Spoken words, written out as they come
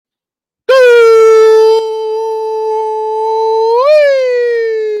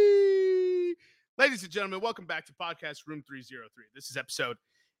and gentlemen, welcome back to Podcast Room 303. This is episode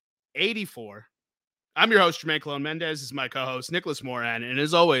 84. I'm your host, Jermaine Colon Mendez. This is my co-host, Nicholas Moran. And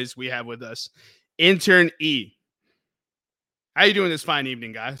as always, we have with us Intern E. How you doing this fine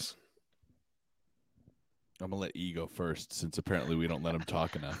evening, guys? I'm going to let E go first, since apparently we don't let him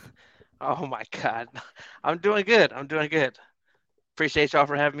talk enough. Oh, my God. I'm doing good. Appreciate y'all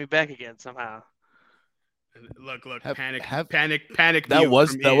for having me back again somehow. Look, panic. That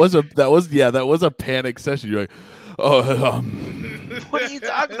was a panic session. You're like, What are you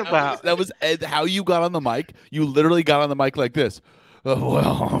talking about? That was how you got on the mic. You literally got on the mic like this.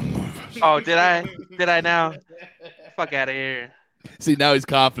 Oh, did I now? Fuck out of here. See, now he's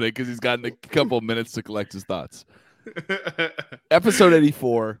confident because he's gotten a couple of minutes to collect his thoughts. Episode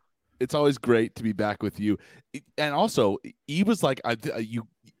 84. It's always great to be back with you. And also, E was like,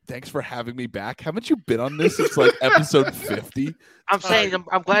 thanks for having me back. Haven't you been on this? It's like episode 50. I'm saying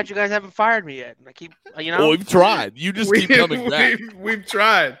I'm glad you guys haven't fired me yet. I keep, Well, we've tried. You just keep coming back. We've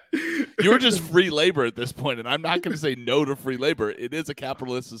tried. You're just free labor at this point, and I'm not going to say no to free labor. It is a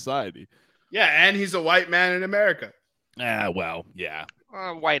capitalist society. Yeah, and he's a white man in America. Well, yeah.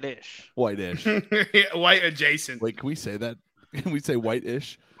 White-ish. White-ish. White adjacent. Wait, can we say that? Can we say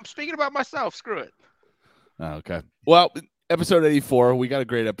white-ish? I'm speaking about myself. Screw it. Oh, okay. Well, episode 84, we got a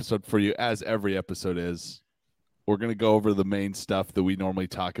great episode for you, as every episode is. We're going to go over the main stuff that we normally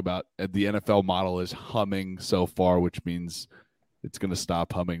talk about. The NFL model is humming so far, which means it's going to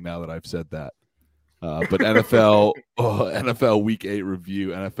stop humming now that I've said that. But NFL Week 8 review,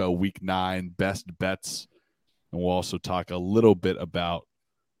 NFL Week 9 best bets, and we'll also talk a little bit about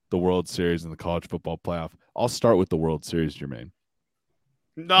the World Series and the college football playoff. I'll start with the World Series, Jermaine.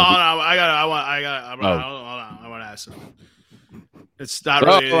 I want to ask something. It's not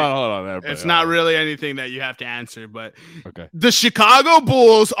really. Hold on. It's not really anything that you have to answer, but okay. The Chicago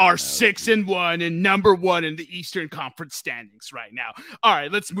Bulls are 6-1 and number 1 in the Eastern Conference standings right now. All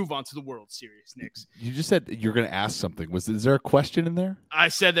right, let's move on to the World Series, Knicks. You just said you're going to ask something. Is there a question in there? I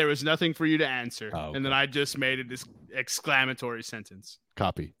said there was nothing for you to answer, okay. And then I just made this exclamatory sentence.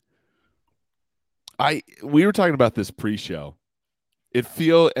 Copy. We were talking about this pre-show.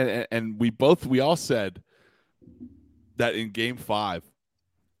 And we all said that in Game 5,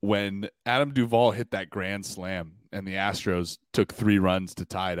 when Adam Duvall hit that grand slam and the Astros took 3 runs to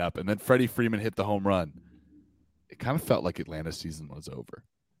tie it up, and then Freddie Freeman hit the home run, it kind of felt like Atlanta's season was over.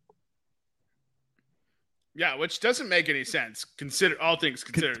 Yeah, which doesn't make any sense. Consider all things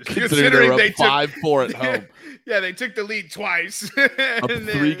considered. Considering they took 5-4 at home. Yeah, they took the lead twice. Up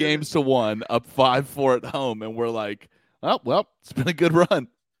 3 games to 1, up 5-4 at home, and we're like, oh, well, it's been a good run.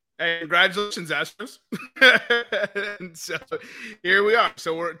 Hey, congratulations, Astros. And so here we are.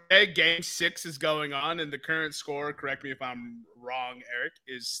 So game 6 is going on, and the current score, correct me if I'm wrong, Eric,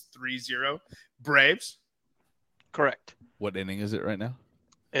 is 3-0. Braves. Correct. What inning is it right now?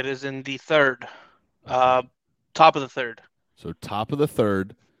 It is in the third. Top of the third. So top of the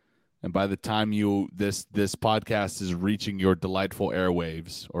third. And by the time this podcast is reaching your delightful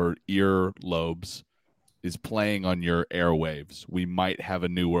airwaves or ear lobes, is playing on your airwaves, we might have a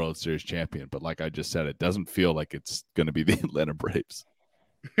new World Series champion. But like I just said, it doesn't feel like it's going to be the Atlanta Braves.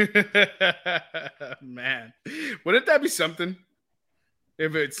 Man, wouldn't that be something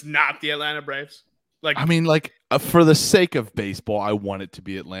if it's not the Atlanta Braves? For the sake of baseball, I want it to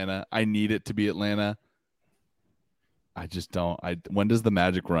be Atlanta. I need it to be Atlanta. I just don't. When does the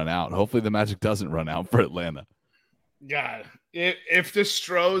magic run out? Hopefully the magic doesn't run out for Atlanta. God, if the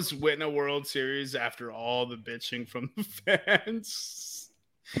Stros win a World Series after all the bitching from the fans,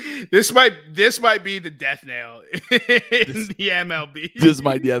 this might be the death nail in the MLB.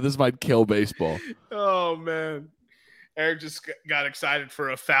 This might kill baseball. Oh man, Eric just got excited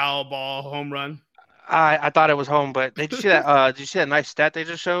for a foul ball home run. I thought it was home, but did you see that? Did you see that nice stat they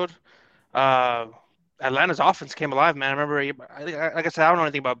just showed? Atlanta's offense came alive, man. I remember, like I said, I don't know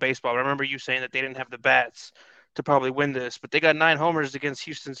anything about baseball, but I remember you saying that they didn't have the bats to probably win this, but they got 9 homers against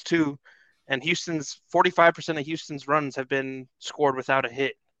Houston's 2, and 45% of Houston's runs have been scored without a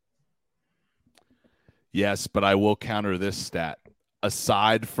hit. Yes, but I will counter this stat.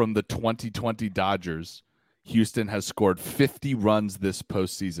 Aside from the 2020 Dodgers, Houston has scored 50 runs this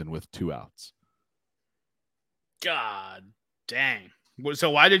postseason with 2 outs. God dang.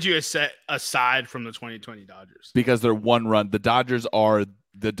 So why did you set aside from the 2020 Dodgers? Because they're 1 run. The Dodgers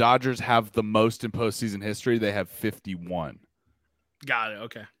have the most in postseason history. They have 51. Got it.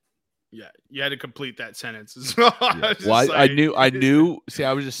 Okay. Yeah, you had to complete that sentence as well. Yeah. Well, I knew. See,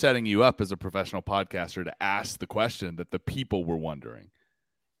 I was just setting you up as a professional podcaster to ask the question that the people were wondering.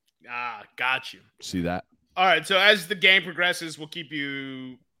 Got you. See that? All right. So as the game progresses, we'll keep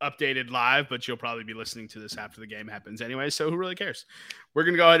you updated live, but you'll probably be listening to this after the game happens anyway. So who really cares? We're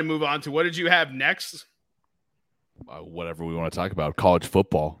going to go ahead and move on to what did you have next? Whatever we want to talk about. College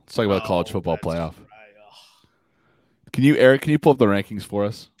football. Let's talk about college football playoff. Right. Eric, can you pull up the rankings for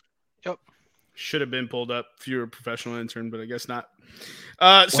us? Yep. Should have been pulled up if you're a professional intern, but I guess not.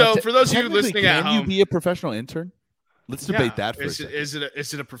 So for those of you listening at home. Can you be a professional intern? Let's debate that for a second.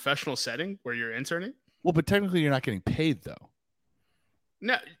 Is it a professional setting where you're interning? Well, but technically you're not getting paid, though.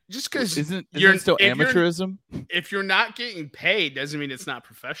 No, just because isn't it still amateurism? If you're not getting paid, doesn't mean it's not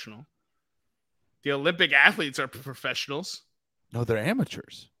professional. The Olympic athletes are professionals. No, they're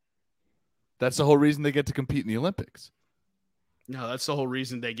amateurs. That's the whole reason they get to compete in the Olympics. No, that's the whole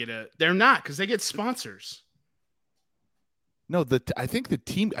reason they get they're not, because they get sponsors. No, I think the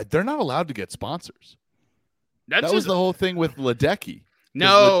team, they're not allowed to get sponsors. That was the whole thing with Ledecky.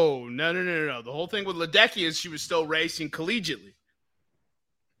 No. The whole thing with Ledecky is she was still racing collegiately.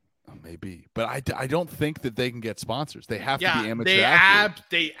 Maybe, but I don't think that they can get sponsors. They have to be amateur athletes.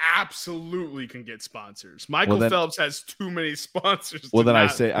 They absolutely can get sponsors. Michael Phelps has too many sponsors. Well, then I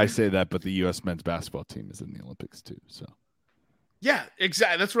say that, but the U.S. men's basketball team is in the Olympics too. So, yeah,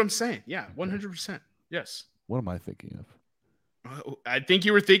 exactly. That's what I'm saying. Yeah, 100%. Yes. What am I thinking of? I think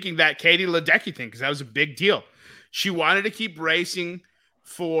you were thinking that Katie Ledecky thing because that was a big deal. She wanted to keep racing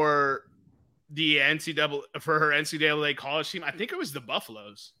for the for her NCAA college team. I think it was the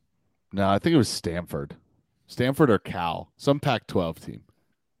Buffaloes. No, I think it was Stanford or Cal, some Pac-12 team.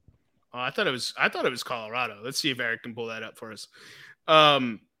 Oh, I thought it was Colorado. Let's see if Eric can pull that up for us.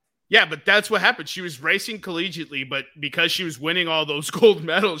 Yeah, but that's what happened. She was racing collegiately, but because she was winning all those gold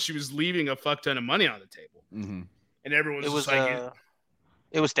medals, she was leaving a fuck ton of money on the table. Mm-hmm. And everyone was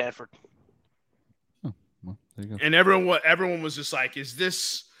it was Stanford. Oh, well, there you go. And everyone was just like, is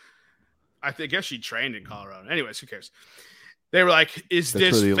this? I guess she trained in Colorado. Anyways, who cares? They were like, "Is That's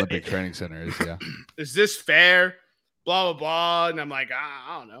this where the Olympic training center is?" Yeah. Is this fair? Blah blah blah. And I'm like,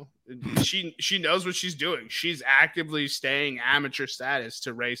 I don't know. She knows what she's doing. She's actively staying amateur status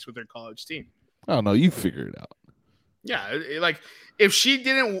to race with her college team. Oh no, you figure it out. Yeah, like if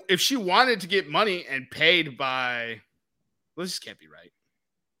she wanted to get money and paid by, well, this can't be right.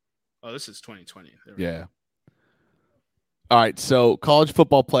 Oh, this is 2020. Yeah. All right, so college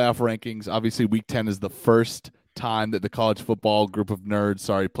football playoff rankings. Obviously, Week 10 is the first time that the college football group of nerds,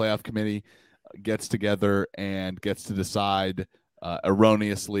 playoff committee gets together and gets to decide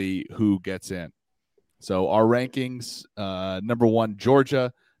erroneously who gets in. So our rankings, number 1,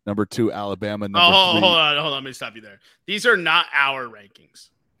 Georgia, number 2, Alabama, number 3. Hold on. Let me stop you there. These are not our rankings.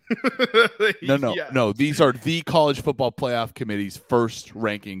 No. These are the college football playoff committee's first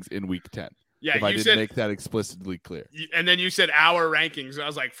rankings in Week 10. Yeah, if I didn't make that explicitly clear. And then you said our rankings. I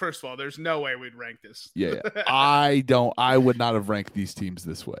was like, first of all, there's no way we'd rank this. Yeah. I would not have ranked these teams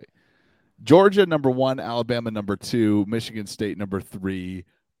this way. Georgia, number 1, Alabama, number 2, Michigan State, number 3,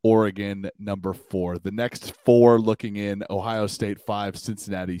 Oregon, number 4. The next 4 looking in: Ohio State 5,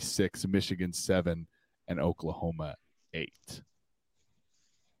 Cincinnati 6, Michigan 7, and Oklahoma 8.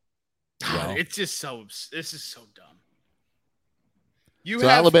 Well, this is so dumb. You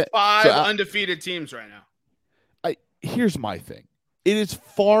have 5 undefeated teams right now. Here's my thing. It is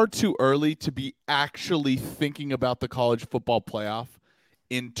far too early to be actually thinking about the college football playoff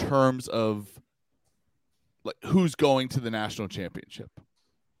in terms of like who's going to the national championship,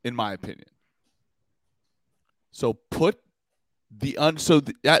 in my opinion. So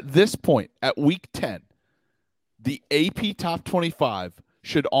at this point, at Week 10, the AP Top 25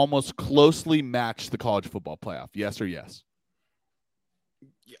 should almost closely match the college football playoff. Yes or yes?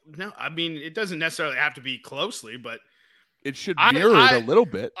 No, I mean, it doesn't necessarily have to be closely, but it should mirror it a little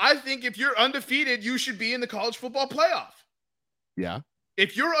bit. I think if you're undefeated, you should be in the college football playoff. Yeah.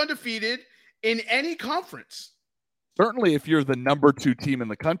 If you're undefeated in any conference. Certainly, if you're the number 2 team in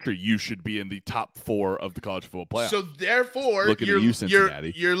the country, you should be in the top 4 of the college football playoff. So therefore,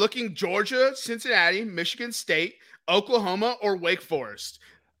 you're looking Georgia, Cincinnati, Michigan State, Oklahoma, or Wake Forest.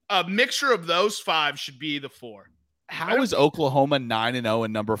 A mixture of those 5 should be the 4. How is Oklahoma 9-0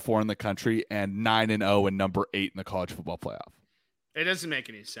 and number 4 in the country and 9-0 and number 8 in the college football playoff? It doesn't make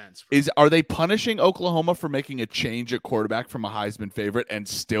any sense. Are they punishing Oklahoma for making a change at quarterback from a Heisman favorite and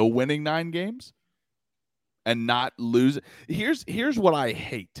still winning 9 games and not losing? Here's what I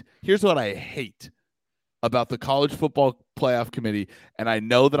hate. Here's what I hate about the college football playoff committee. And I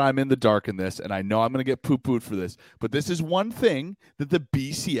know that I'm in the dark in this, and I know I'm going to get poo-pooed for this, but this is one thing that the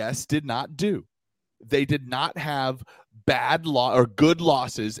BCS did not do. They did not have good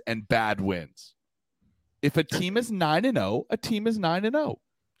losses and bad wins. If a team is 9-0, a team is 9-0.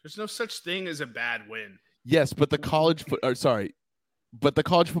 There's no such thing as a bad win. Yes, but the but the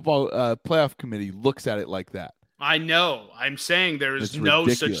college football playoff committee looks at it like that. I know. I'm saying there is It's no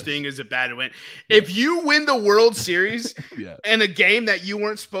ridiculous. such thing as a bad win. If you win the World Series Yeah. in a game that you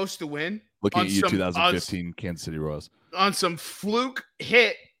weren't supposed to win, Looking on at you, some- 2015 Kansas City Royals. on some fluke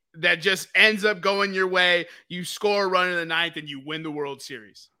hit that just ends up going your way, you score a run in the ninth and you win the World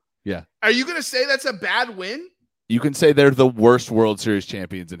Series. Yeah. Are you going to say that's a bad win? You can say they're the worst World Series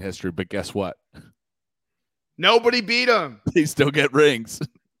champions in history, but guess what? Nobody beat them. They still get rings.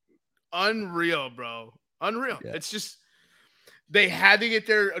 Unreal, bro. Unreal. Yeah. It's just they had to get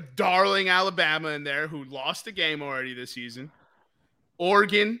their darling Alabama in there, who lost the game already this season.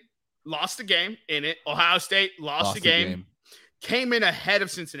 Oregon lost the game in it. Ohio State lost the game. Came in ahead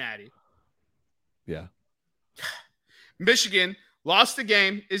of Cincinnati. Yeah. Michigan lost the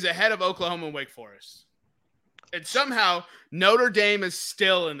game, is ahead of Oklahoma and Wake Forest. And somehow Notre Dame is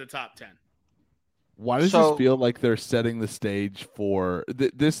still in the top 10. Why does this feel like they're setting the stage for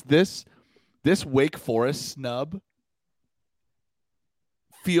this Wake Forest snub?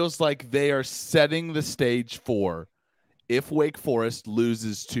 Feels like they are setting the stage for if Wake Forest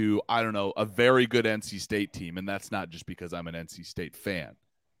loses to, I don't know, a very good NC State team, and that's not just because I'm an NC State fan,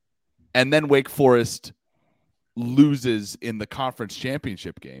 and then Wake Forest loses in the conference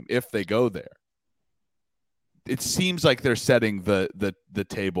championship game if they go there. It seems like they're setting the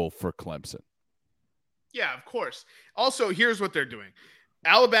table for Clemson. Yeah, of course. Also, here's what they're doing.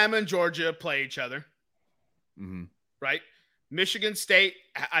 Alabama and Georgia play each other, right? Michigan State,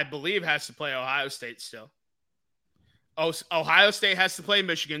 I believe, has to play Ohio State still. Ohio State has to play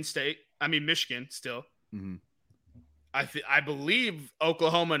Michigan still. I believe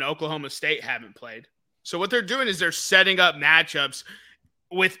Oklahoma and Oklahoma State haven't played. So what they're doing is they're setting up matchups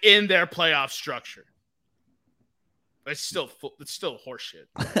within their playoff structure. It's still horseshit.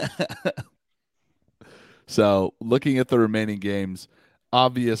 So looking at the remaining games,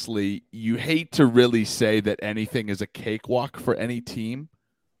 obviously you hate to really say that anything is a cakewalk for any team,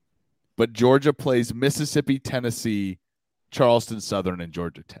 but Georgia plays Mississippi, Tennessee, Charleston Southern, and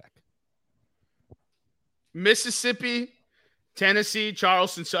Georgia Tech. Mississippi, Tennessee,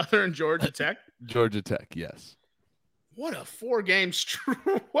 Charleston Southern, and Georgia Tech? Georgia Tech, yes. What a 4-game stretch.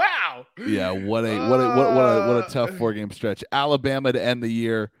 Wow. Yeah, what a tough 4-game stretch. Alabama to end the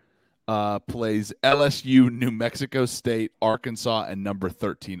year plays LSU, New Mexico State, Arkansas, and number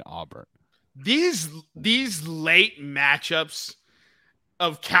 13 Auburn. These late matchups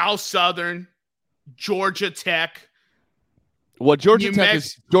of Cal Southern, Georgia Tech. Well,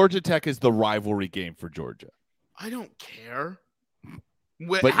 Georgia Tech is the rivalry game for Georgia. I don't care.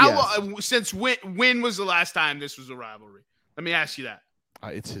 Since when was the last time this was a rivalry? Let me ask you that.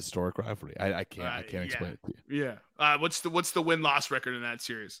 It's historic rivalry. I can't explain it to you. Yeah. What's the win-loss record in that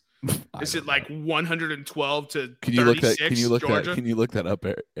series? Is it like 112 to 36? Can you look that up,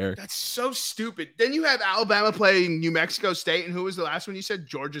 Eric? That's so stupid. Then you have Alabama playing New Mexico State, and who was the last one you said?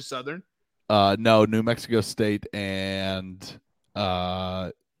 Georgia Southern? No, New Mexico State and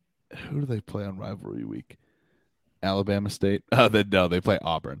who do they play on rivalry week? Alabama State. They play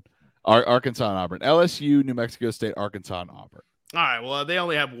Auburn. Arkansas and Auburn. LSU, New Mexico State, Arkansas, and Auburn. All right. Well, they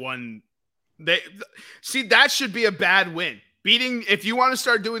only have one. See, that should be a bad win. If you want to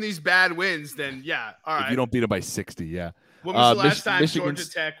start doing these bad wins, then yeah. All right. If you don't beat them by 60, yeah. When was the last time Georgia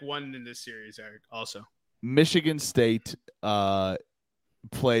Tech won in this series, Eric? Also, Michigan State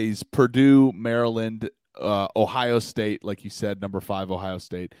plays Purdue, Maryland, Ohio State, like you said, number 5 Ohio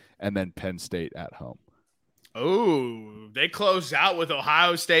State, and then Penn State at home. Oh, they closed out with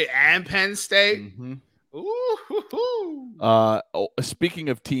Ohio State and Penn State. Mm-hmm. Ooh. Speaking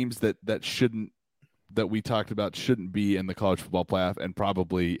of teams that we talked about shouldn't be in the college football playoff and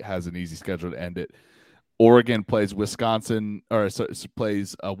probably has an easy schedule to end it. Oregon plays Washington,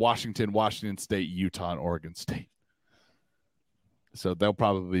 Washington State, Utah, and Oregon State. So they'll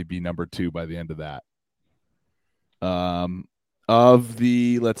probably be number 2 by the end of that. Of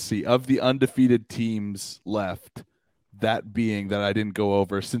the undefeated teams left, that being that I didn't go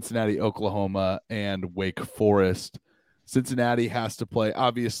over, Cincinnati, Oklahoma, and Wake Forest. Cincinnati has to play,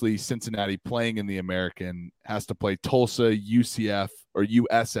 obviously Cincinnati playing in the American has to play Tulsa, UCF, or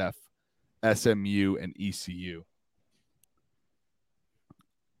USF, SMU, and ECU.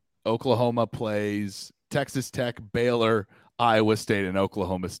 Oklahoma plays Texas Tech, Baylor, Iowa State, and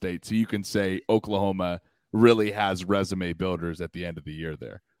Oklahoma State. So you can say Oklahoma really has resume builders at the end of the year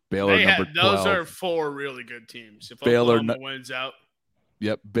there. Baylor number 12. Those are 4 really good teams. If Baylor Oklahoma wins out.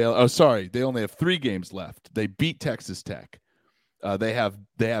 Yep, Baylor. Oh, sorry, they only have 3 games left. They beat Texas Tech. They have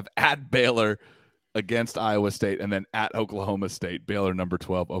at Baylor against Iowa State, and then at Oklahoma State. Baylor number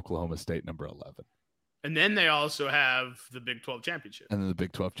 12, Oklahoma State number 11. And then they also have the Big 12 championship. And then the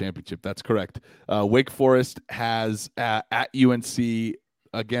Big 12 championship. That's correct. Wake Forest has at UNC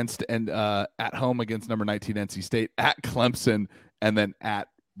against and at home against number 19 NC State, at Clemson, and then at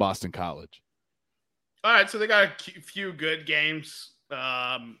Boston College. All right, so they got a few good games.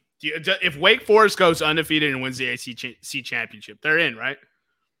 If Wake Forest goes undefeated and wins the ACC championship, they're in, right?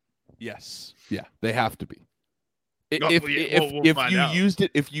 Yes. Yeah, they have to be. We'll If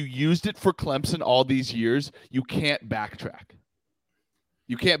you used it for Clemson all these years, you can't backtrack.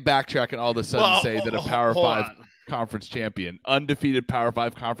 You can't backtrack and all of a sudden say that a Power 5 conference champion, undefeated Power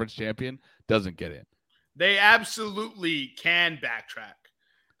 5 conference champion, doesn't get in. They absolutely can backtrack,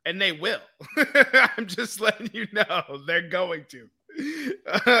 and they will. I'm just letting you know they're going to,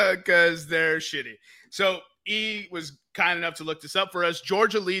 because they're shitty. So E was kind enough to look this up for us.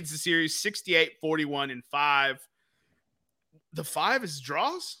 Georgia leads the series 68-41 in 5. The 5 is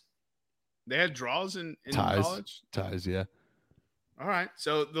draws? They had draws in college? Ties, yeah. All right.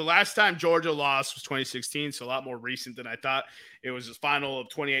 So the last time Georgia lost was 2016, so a lot more recent than I thought. It was a final of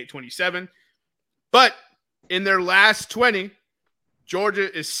 28-27. But in their last 20,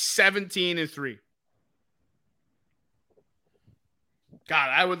 Georgia is 17-3. God,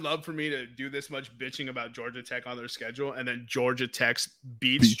 I would love for me to do this much bitching about Georgia Tech on their schedule, and then Georgia Tech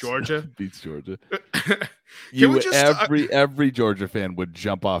beats Georgia. Beats Georgia. Every every Georgia fan would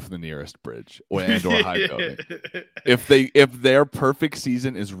jump off the nearest bridge and or high building. If their perfect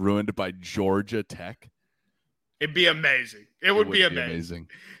season is ruined by Georgia Tech, it'd be amazing. It would be amazing.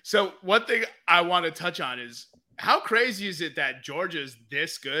 So one thing I want to touch on is how crazy is it that Georgia is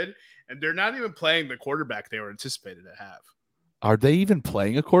this good and they're not even playing the quarterback they were anticipated to have? Are they even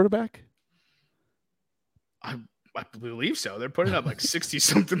playing a quarterback? I believe so. They're putting up like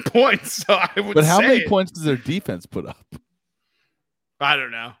 60-something points. So I would. But how many points does their defense put up? I don't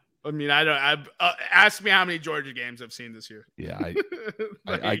know. I mean, I don't. Ask me how many Georgia games I've seen this year. Yeah,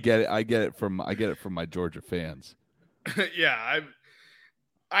 I get it. I get it from my Georgia fans. Yeah,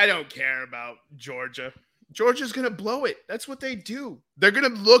 I don't care about Georgia. Georgia's gonna blow it. That's what they do. They're gonna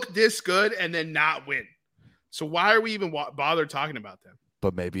look this good and then not win. So why are we even bother talking about them?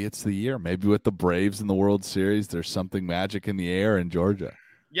 But maybe it's the year. Maybe with the Braves in the World Series, there's something magic in the air in Georgia.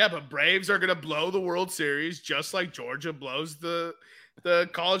 Yeah, but Braves are going to blow the World Series just like Georgia blows the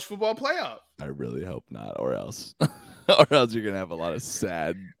college football playoff. I really hope not, or else. Or else you're going to have a lot of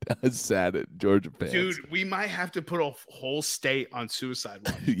sad Georgia fans. Dude, we might have to put a whole state on suicide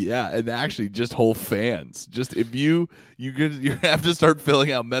watch. Yeah, and actually just whole fans. Just if you have to start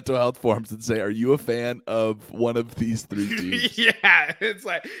filling out mental health forms and say, are you a fan of one of these 3 teams? Yeah, it's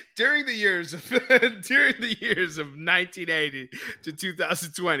like during the years of 1980 to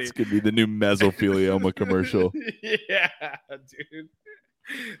 2020. This could be the new mesothelioma commercial. Yeah, dude.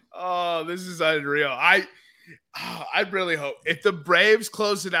 Oh, this is unreal. I really hope if the Braves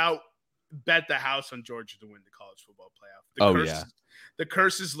close it out, bet the house on Georgia to win the college football playoff. The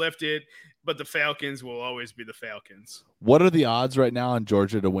curse is lifted, but the Falcons will always be the Falcons. What are the odds right now on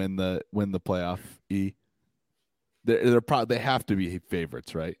Georgia to win the playoff? E. They have to be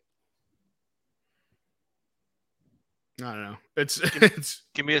favorites, right? I don't know. It's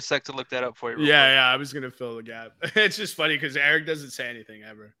Give me a sec to look that up for you. Yeah. I was gonna fill the gap. It's just funny because Eric doesn't say anything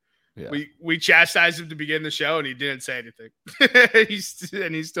ever. Yeah. We chastised him to begin the show, and he didn't say anything. he's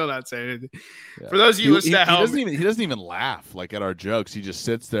still not saying anything. Yeah. For those of you listening at home, he doesn't even laugh like at our jokes. He just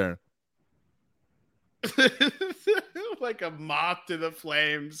sits there like a moth to the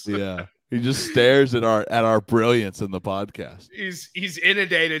flames. Yeah, he just stares at our brilliance in the podcast. He's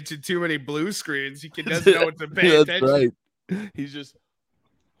inundated to too many blue screens. He doesn't know what to pay attention. Right. He's just.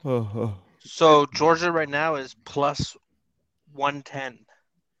 So Georgia right now is plus 110.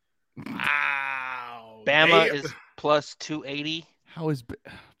 Wow. Bama is plus 280. How is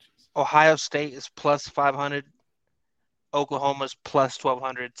Ohio State is plus 500. Oklahoma's plus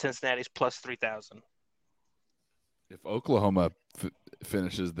 1,200. Cincinnati's plus 3,000. If Oklahoma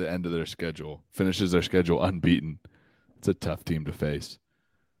finishes their schedule unbeaten, it's a tough team to face.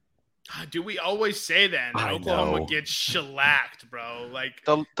 Do we always say that? Oklahoma gets shellacked, bro. Like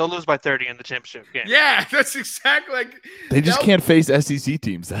they'll lose by 30 in the championship game. Yeah, that's exactly like they just can't face SEC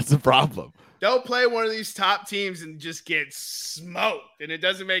teams. That's the problem. They'll play one of these top teams and just get smoked, and it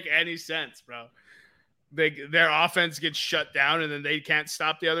doesn't make any sense, bro. Their offense gets shut down, and then they can't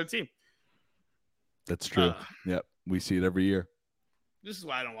stop the other team. That's true. Yep, we see it every year. This is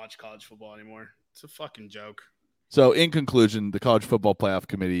why I don't watch college football anymore. It's a fucking joke. So, in conclusion, the College Football Playoff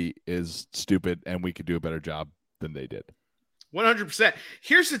Committee is stupid, and we could do a better job than they did. 100%.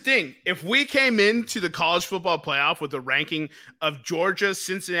 Here's the thing. If we came into the college football playoff with a ranking of Georgia,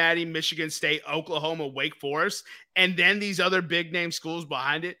 Cincinnati, Michigan State, Oklahoma, Wake Forest, and then these other big name schools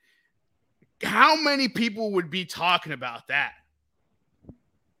behind it, how many people would be talking about that?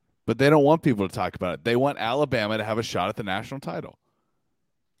 But they don't want people to talk about it. They want Alabama to have a shot at the national title.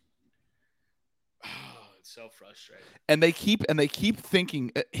 Oh, it's so frustrating. And they keep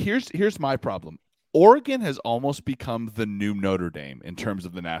thinking, here's my problem. Oregon has almost become the new Notre Dame in terms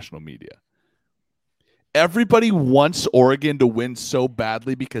of the national media. Everybody wants Oregon to win so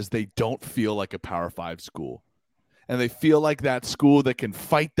badly because they don't feel like a Power 5 school. And they feel like that school that can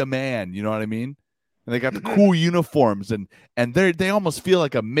fight the man, you know what I mean? And they got the cool uniforms and they almost feel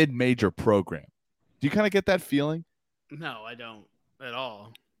like a mid-major program. Do you kind of get that feeling? No, I don't at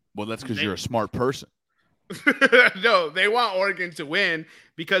all. Well, that's because you're a smart person. No, they want Oregon to win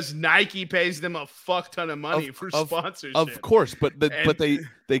because Nike pays them a fuck ton of money for sponsorship. Of course, but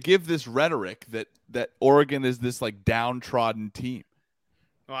they give this rhetoric that Oregon is this like downtrodden team.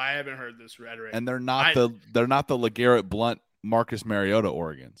 Well, I haven't heard this rhetoric, and they're not the LeGarrette Blount, Marcus Mariota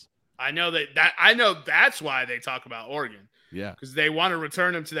Oregons. I know that's why they talk about Oregon. Yeah, because they want to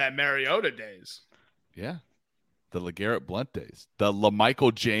return them to that Mariota days. Yeah. The LeGarrette Blount days, the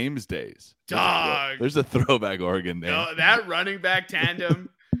LaMichael James days. Dog. There's a throwback Oregon there. No, that running back tandem.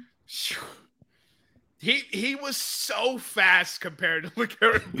 He was so fast compared to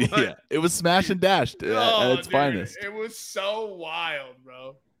LeGarrette Blount. Yeah, it was smash and dash at its finest. It was so wild,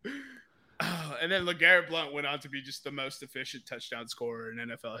 bro. And then LeGarrette Blount went on to be just the most efficient touchdown scorer in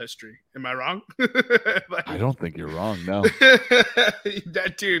NFL history. Am I wrong? I don't think you're wrong, no.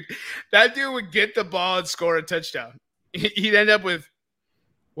 That dude would get the ball and score a touchdown. He'd end up with,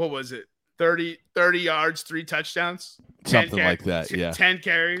 what was it, 30 yards, 3 touchdowns? Something like that, yeah. 10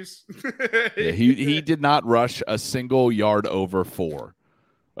 carries. Yeah, he did not rush a single yard over 4.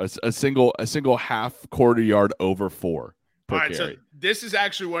 A single half quarter yard over 4. All right, so this is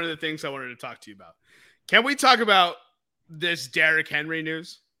actually one of the things I wanted to talk to you about. Can we talk about this Derrick Henry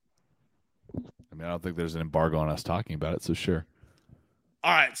news? I mean, I don't think there's an embargo on us talking about it, so sure.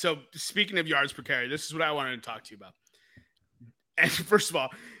 All right, so speaking of yards per carry, this is what I wanted to talk to you about. And first of all,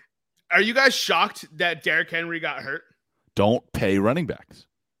 are you guys shocked that Derrick Henry got hurt? Don't pay running backs.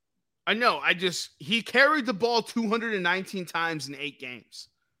 I know. He carried the ball 219 times in 8 games.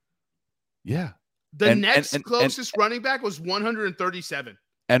 Yeah. The next closest running back was 137.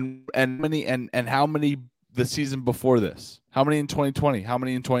 And how many the season before this? How many in 2020? How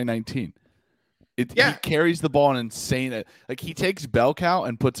many in 2019? He carries the ball an insane. Like he takes bell cow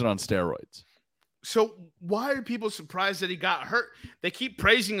and puts it on steroids. So why are people surprised that he got hurt? They keep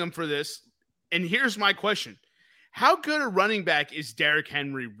praising him for this. And here's my question. How good a running back is Derrick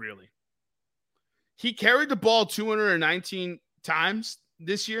Henry really? He carried the ball 219 times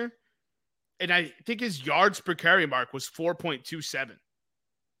this year. And I think his yards per carry mark was 4.27.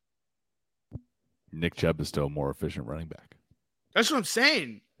 Nick Chubb is still a more efficient running back. That's what I'm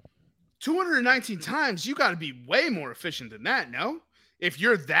saying. 219 times, you got to be way more efficient than that, no? If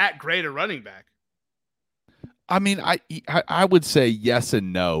you're that great a running back. I mean, I would say yes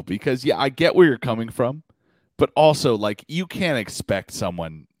and no because, yeah, I get where you're coming from. But also, like, you can't expect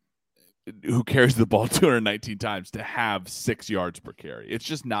someone who carries the ball 219 times to have 6 yards per carry. It's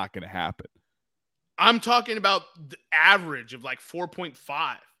just not going to happen. I'm talking about the average of like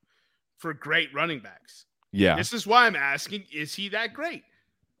 4.5 for great running backs. Yeah. This is why I'm asking, is he that great?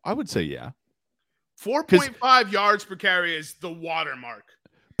 I would say yeah. 4.5 yards per carry is the watermark.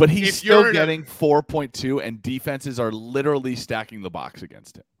 But he's still getting 4.2, and defenses are literally stacking the box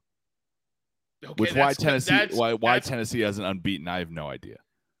against him. Okay, Which why Tennessee hasn't unbeaten, I have no idea.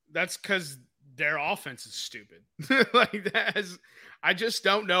 That's because their offense is stupid. Like I just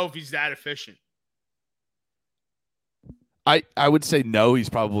don't know if he's that efficient. I would say no, he's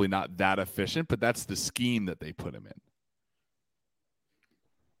probably not that efficient, but that's the scheme that they put him in.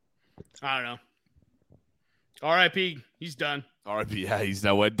 I don't know. R.I.P. He's done. R.I.P. Yeah, he's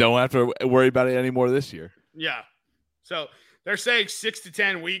done. Don't have to worry about it anymore this year. Yeah. So they're saying 6 to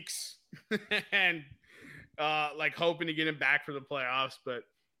 10 weeks and like hoping to get him back for the playoffs. But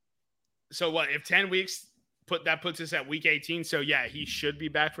so what, if 10 weeks puts us at week 18. So yeah, he should be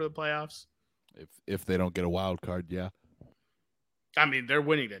back for the playoffs. If they don't get a wild card, yeah. I mean, they're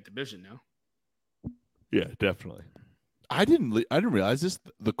winning that division now. Yeah, definitely. I didn't realize this.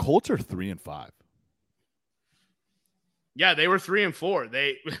 The Colts are 3-5. Yeah, they were 3-4.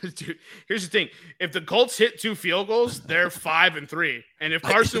 Dude, here's the thing: if the Colts hit 2 field goals, they're 5-3. And if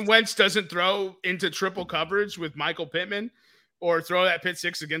Carson Wentz doesn't throw into triple coverage with Michael Pittman or throw that pick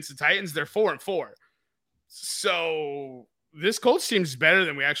six against the Titans, they're 4-4. So this Colts team's better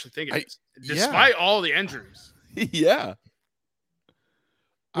than we actually think it is, yeah. despite all the injuries. Yeah.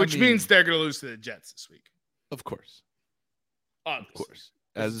 Which means they're going to lose to the Jets this week. Of course. Obviously. Of course.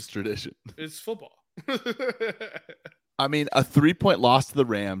 As is tradition. It's football. I mean, a 3-point loss to the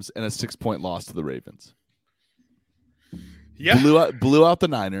Rams and a 6-point loss to the Ravens. Yeah. Blew out the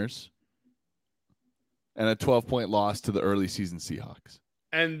Niners. And a 12-point loss to the early season Seahawks.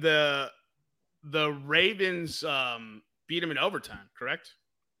 And the Ravens beat them in overtime, correct?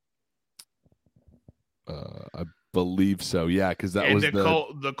 I believe so. Yeah, because that was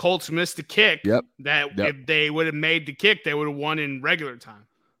the Colts missed the kick. Yep. If they would have made the kick, they would have won in regular time.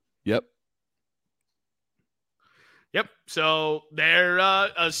 Yep. So they're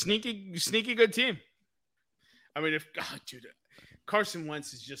a sneaky good team. I mean, dude, Carson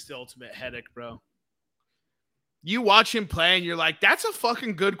Wentz is just the ultimate headache, bro. You watch him play and you're like, that's a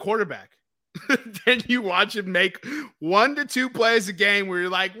fucking good quarterback. Then you watch him make 1 to 2 plays a game where you're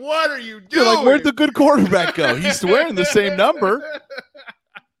like, what are you doing? You're like, where'd the good quarterback go? He's wearing the same number.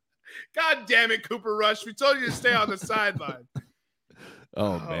 God damn it, Cooper Rush. We told you to stay on the sideline.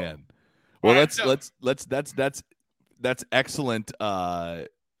 Oh man. Well, right, that's excellent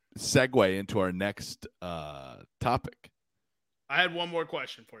segue into our next topic. I had one more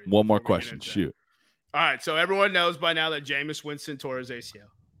question for you. One more question. Shoot. All right. So everyone knows by now that Jameis Winston tore his ACL.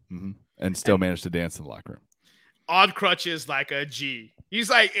 Mm-hmm. And still managed to dance in the locker room. Odd crutches like a G. He's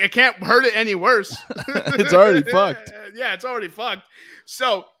like, it can't hurt it any worse. It's already fucked. Yeah, it's already fucked.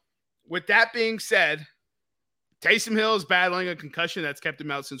 So with that being said, Taysom Hill is battling a concussion that's kept him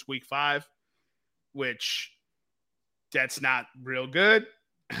out since week 5, which that's not real good.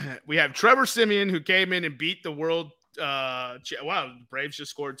 We have Trevor Siemian, who came in and beat the world. Wow, the Braves just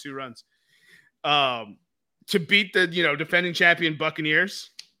scored 2 runs to beat the defending champion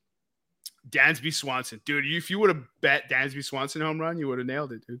Buccaneers. Dansby Swanson, dude. If you would have bet Dansby Swanson home run, you would have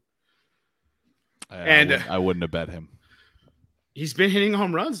nailed it, dude. I wouldn't have bet him. He's been hitting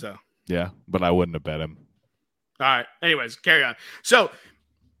home runs though. Yeah, but I wouldn't have bet him. All right. Anyways, carry on. So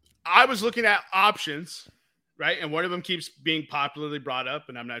I was looking at options, right? And one of them keeps being popularly brought up,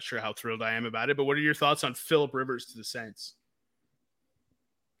 and I'm not sure how thrilled I am about it. But what are your thoughts on Phillip Rivers to the Saints?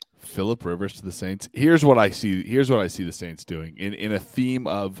 Phillip Rivers to the Saints. Here's what I see the Saints doing in a theme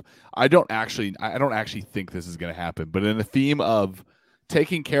of I don't actually think this is going to happen, but in a theme of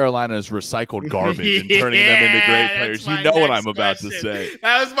taking Carolina's recycled garbage and turning them into great players. You know what I'm about to say.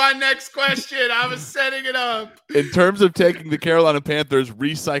 That was my next question. I was setting it up. In terms of taking the Carolina Panthers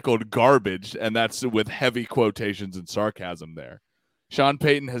recycled garbage, and that's with heavy quotations and sarcasm there. Sean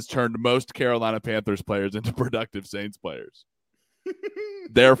Payton has turned most Carolina Panthers players into productive Saints players.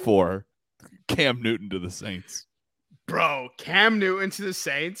 Therefore, Cam Newton to the Saints. Bro, Cam Newton to the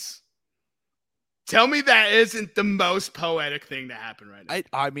Saints? Tell me that isn't the most poetic thing to happen right now.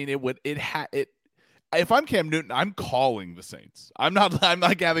 I mean, if I'm Cam Newton, I'm calling the Saints. I'm not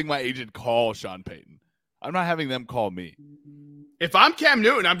having my agent call Sean Payton. I'm not having them call me. If I'm Cam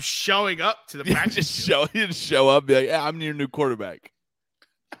Newton, I'm showing up to the practice. just show up, be like, yeah, I'm your new quarterback.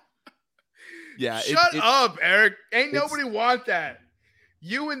 Yeah. Shut up, Eric. Ain't nobody want that.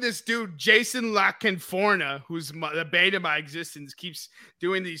 You and this dude, Jason La Canfora, who's the bane of my existence, keeps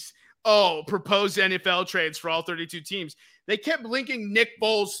doing these proposed NFL trades for all 32 teams. They kept linking Nick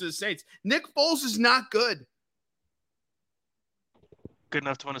Foles to the Saints. Nick Foles is not good. Good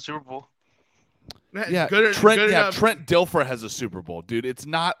enough to win a Super Bowl. Yeah, Trent Dilfer has a Super Bowl, dude. It's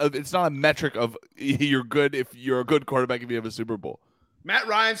not a metric of you're good if you're a good quarterback if you have a Super Bowl. Matt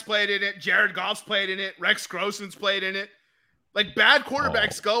Ryan's played in it. Jared Goff's played in it. Rex Grossman's played in it. Like, bad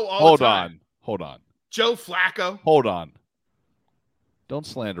quarterbacks go all the time. Hold on. Joe Flacco. Hold on. Don't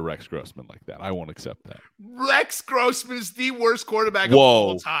slander Rex Grossman like that. I won't accept that. Rex Grossman is the worst quarterback of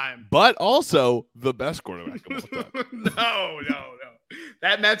all time. But also the best quarterback of all time. No.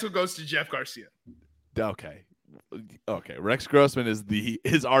 That mantle goes to Jeff Garcia. Okay. Rex Grossman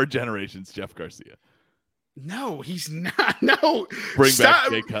is our generation's Jeff Garcia. No, he's not. No. Bring back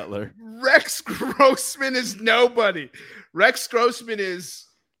Jay Cutler. Rex Grossman is nobody. Rex Grossman is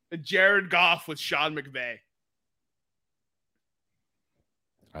a Jared Goff with Sean McVay.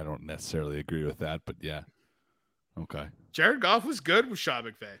 I don't necessarily agree with that, but yeah. Okay. Jared Goff was good with Sean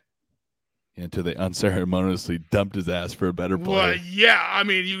McVay. Until they unceremoniously dumped his ass for a better player. Well, yeah, I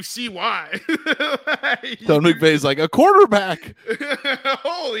mean, you see why. Sean McVay's like, a quarterback.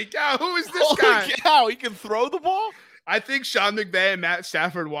 Holy cow, who is this Holy guy? Cow, he can throw the ball? I think Sean McVay and Matt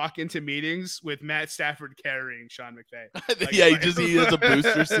Stafford walk into meetings with Matt Stafford carrying Sean McVay. Yeah, he has a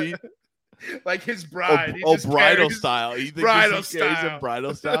booster seat. like his bride. He Oh, just bridal carries- style. You think Bridal this carries style. him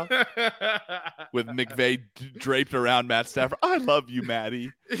bridal style? With McVay draped around Matt Stafford. I love you,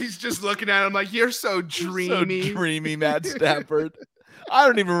 Matty. He's just looking at him like, you're so dreamy. So dreamy, Matt Stafford. I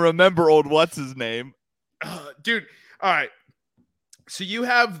don't even remember old what's his name. Dude, all right. So you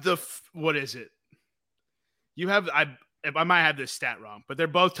have what is it? You have I might have this stat wrong, but they're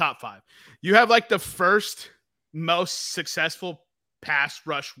both top 5. You have like the first most successful pass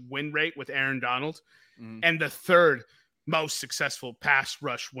rush win rate with Aaron Donald, and the third most successful pass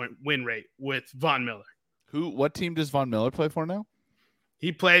rush win rate with Von Miller. What team does Von Miller play for now?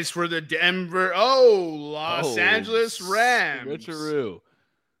 He plays for the Los Angeles Rams. Switcheroo.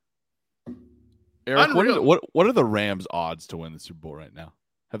 Eric, what are the Rams' odds to win the Super Bowl right now?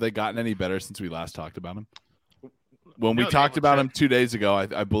 Have they gotten any better since we last talked about them? When we talked about him 2 days ago,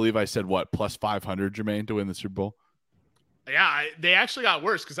 I believe I said plus 500, Jermaine, to win the Super Bowl. Yeah, they actually got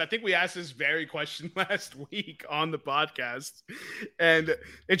worse because I think we asked this very question last week on the podcast, and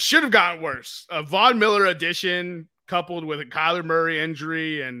it should have gotten worse. A Von Miller addition coupled with a Kyler Murray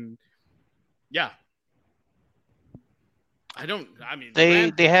injury, and yeah.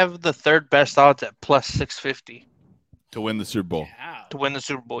 They have the third best odds at plus 650 to win the Super Bowl. Yeah. to win the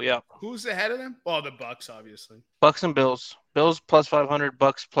Super Bowl. Yeah, Who's ahead of them? Well, the Bucks, obviously. Bucks and Bills. Bills plus 500.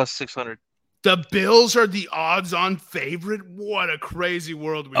 Bucks plus 600. The Bills are the odds-on favorite. What a crazy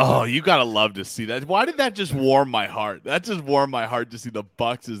world we Oh, live in. you gotta love to see that. Why did that just warm my heart? That just warmed my heart to see the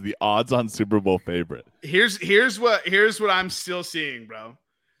Bucks as the odds-on Super Bowl favorite. Here's what I'm still seeing, bro.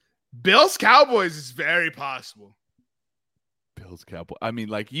 Bills Cowboys is very possible. Bills Cowboys. I mean,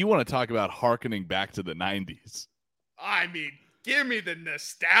 like, you want to talk about hearkening back to the 90s. I mean, give me the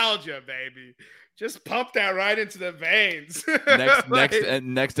nostalgia, baby. Just pump that right into the veins.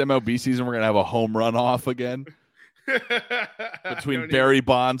 Next MLB season, we're gonna have a home run off again between Barry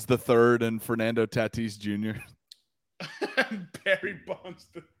Bonds III and Fernando Tatis Jr. Barry Bonds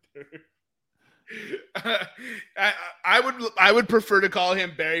III. I would prefer to call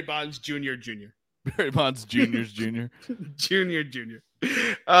him Barry Bonds Jr. Jr. Barry Bonds Jr.'s Jr. Jr.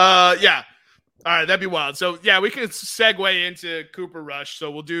 Yeah. All right, that'd be wild. So yeah, we can segue into Cooper Rush.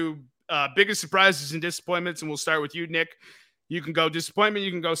 So we'll do biggest surprises and disappointments, and we'll start with you, Nick. You can go disappointment.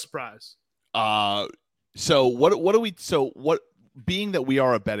 You can go surprise. So being that we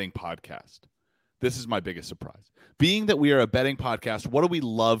are a betting podcast, this is my biggest surprise. Being that we are a betting podcast, what do we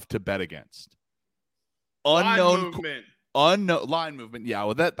love to bet against? Unknown line movement. Yeah,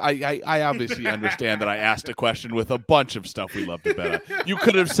 well, that I obviously understand that I asked a question with a bunch of stuff we love to bet on. You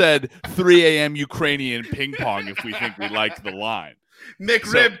could have said 3 a.m. Ukrainian ping pong if we think we liked the line.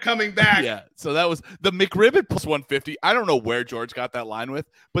 McRib coming back. Yeah, so that was the McRib at plus 150. I don't know where George got that line with,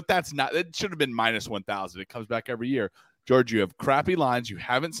 but it should have been minus 1,000. It comes back every year. George, you have crappy lines. You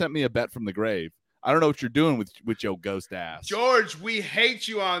haven't sent me a bet from the grave. I don't know what you're doing with your ghost ass. George, we hate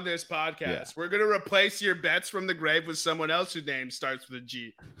you on this podcast. Yeah. We're going to replace your bets from the grave with someone else whose name starts with a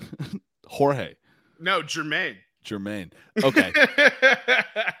G. Jorge. No, Jermaine. Okay.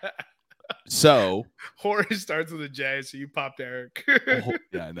 So Jorge starts with a J, so you popped Eric.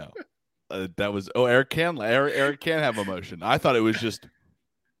 Yeah, I know. Eric can have emotion. I thought it was just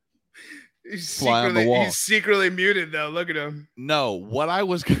fly on the wall. He's secretly muted though. Look at him. No, what I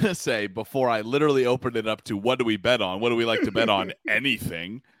was gonna say before I literally opened it up to what do we bet on? What do we like to bet on?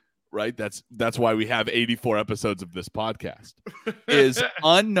 Anything, right? That's why we have 84 episodes of this podcast. Is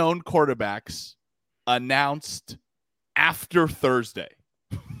unknown quarterbacks announced after Thursday.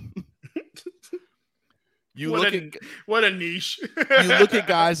 What a niche. You look at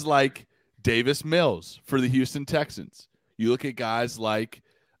guys like Davis Mills for the Houston Texans. You look at guys like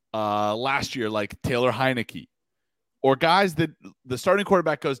last year, like Taylor Heineke, or guys that the starting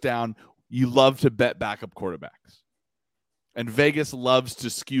quarterback goes down. You love to bet backup quarterbacks, and Vegas loves to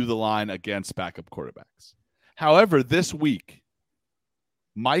skew the line against backup quarterbacks. However, this week,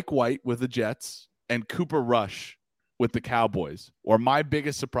 Mike White with the Jets and Cooper Rush with the Cowboys were my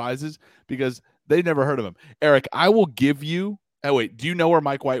biggest surprises because they never heard of him. Eric, I will give you. Oh wait, do you know where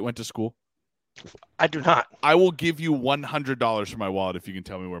Mike White went to school? I do not. I will give you $100 for my wallet if you can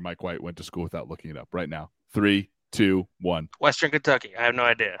tell me where Mike White went to school without looking it up right now. 3, 2, 1. Western Kentucky. I have no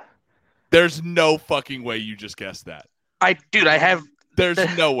idea. There's no fucking way you just guessed that. I have. There's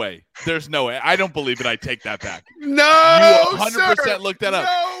no way. There's no way. I don't believe it. I take that back. No, You 100% looked that up.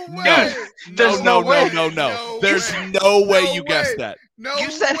 No, No. way. No. There's no way you guessed that. No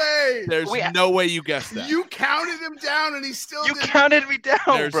You said- way. There's no way you guessed that. You counted him down, and he still. You didn't. counted me down,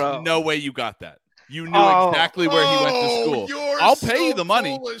 There's bro. no way you got that. You knew Oh. exactly where he went to school. You're I'll pay you so the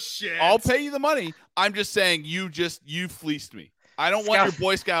money. full of shit. I'll pay you the money. I'm just saying you fleeced me. I don't want your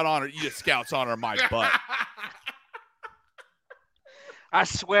Boy Scout honor. You get Scouts honor my butt. I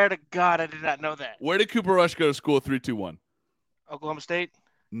swear to God, I did not know that. Where did Cooper Rush go to school? 3-2-1. Oklahoma State?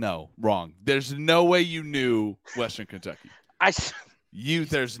 No, wrong. There's no way you knew Western Kentucky.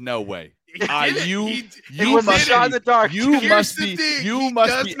 There's no way. You must shot in the dark. You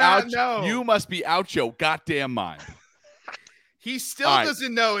must be out your goddamn mind. He still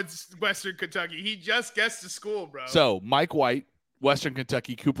doesn't know it's Western Kentucky. He just guessed the school, bro. So Mike White, Western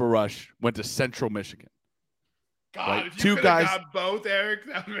Kentucky, Cooper Rush went to Central Michigan. God, right? if you could have got both, Eric,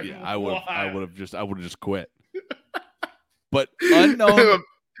 that would have been wild. I would have just quit. But unknown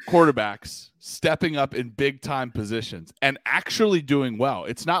quarterbacks stepping up in big time positions and actually doing well.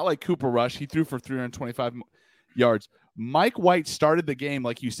 It's not like Cooper Rush. He threw for 325 yards. Mike White started the game,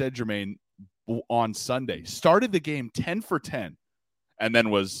 like you said, Jermaine, on Sunday. Started the game 10 for 10 and then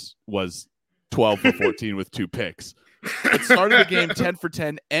was 12 for 14 with 2 picks. It started the game 10 for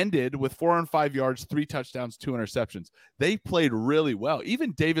 10, ended with 405 yards, 3 touchdowns, 2 interceptions. They played really well.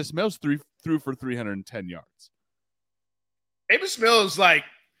 Even Davis Mills threw for 310 yards. Davis Mills,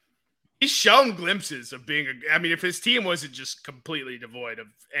 he's shown glimpses of being if his team wasn't just completely devoid of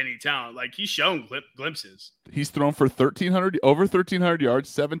any talent, he's shown glimpses. He's thrown for over 1,300 yards,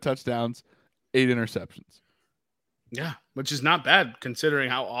 7 touchdowns, 8 interceptions. Yeah, which is not bad considering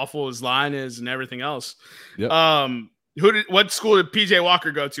how awful his line is and everything else. Yep. What school did PJ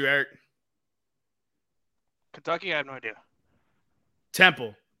Walker go to, Eric? Kentucky? I have no idea.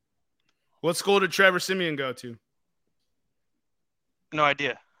 Temple. What school did Trevor Siemian go to? No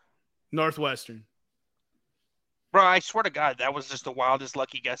idea. Northwestern. Bro, I swear to God, that was just the wildest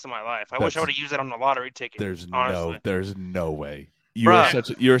lucky guess of my life. I wish I would have used that on the lottery ticket. There's no way.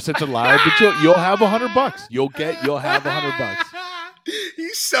 You're such a liar, but you'll have $100. You'll have $100.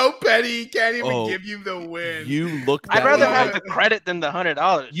 He's so petty, he can't even give you the win. I'd rather have the credit than the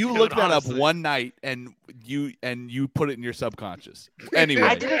 $100. You looked that up one night and you put it in your subconscious. Anyway,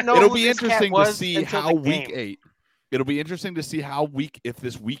 I didn't know it'll be interesting to see how week 8. It'll be interesting to see how if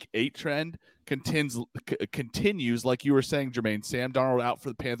this week 8 trend continues, like you were saying, Jermaine. Sam Darnold out for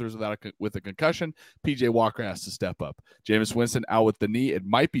the Panthers with a concussion. PJ Walker has to step up. Jameis Winston out with the knee. It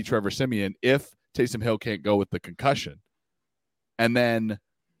might be Trevor Siemian if Taysom Hill can't go with the concussion. And then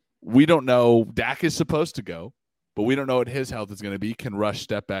we don't know. Dak is supposed to go, but we don't know what his health is going to be. Can Rush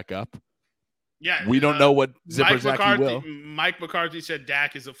step back up? Yeah, we don't know what Zipperzaki will. Mike McCarthy said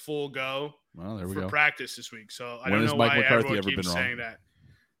Dak is a full go. Well, there we go. For practice this week, so I when don't know Mike why McCarthy everyone keeps saying that.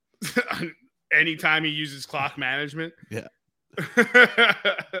 Anytime he uses clock management. Yeah.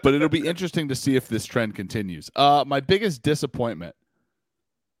 But it'll be interesting to see if this trend continues. My biggest disappointment.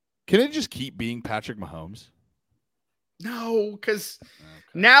 Can it just keep being Patrick Mahomes? No, because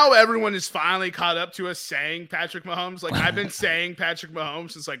now everyone is finally caught up to us saying Patrick Mahomes. I've been saying Patrick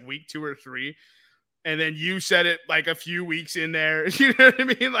Mahomes since week 2 or 3. And then you said it a few weeks in there. You know what I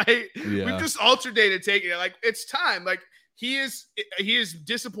mean? We've just alternated taking it. It's time. He is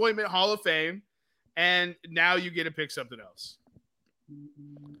disappointment Hall of Fame. And now you get to pick something else.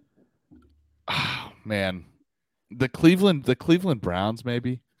 Oh, man. The Cleveland Browns,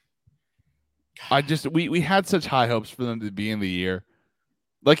 maybe. We had such high hopes for them to be in the year.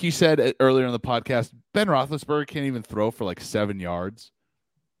 Like you said earlier in the podcast, Ben Roethlisberger can't even throw for 7 yards.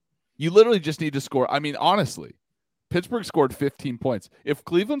 You literally just need to score. Honestly, Pittsburgh scored 15 points. If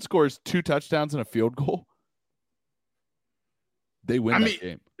Cleveland scores 2 touchdowns and a field goal, they win that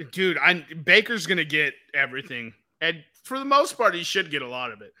game. Dude, Baker's going to get everything. And for the most part, he should get a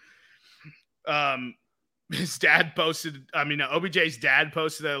lot of it. His dad posted, OBJ's dad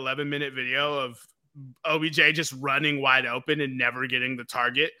posted an 11-minute video of OBJ just running wide open and never getting the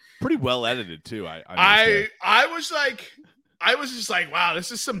target. Pretty well edited, too. I was just wow,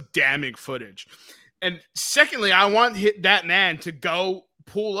 this is some damning footage. And secondly, I want that man to go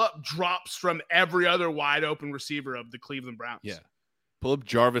pull up drops from every other wide open receiver of the Cleveland Browns. Yeah. Pull up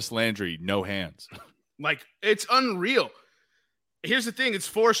Jarvis Landry, no hands. It's unreal. Here's the thing. It's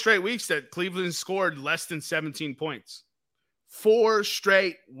 4 straight weeks that Cleveland scored less than 17 points. 4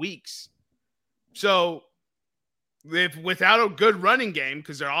 straight weeks. So without a good running game,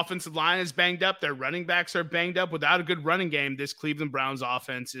 because their offensive line is banged up, their running backs are banged up. Without a good running game, this Cleveland Browns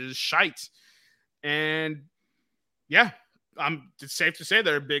offense is shite. And yeah, it's safe to say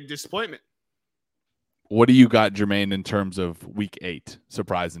they're a big disappointment. What do you got, Jermaine, in terms of week 8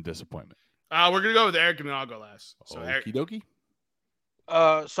 surprise and disappointment? We're gonna go with Eric, and then I'll go last. So okie dokie.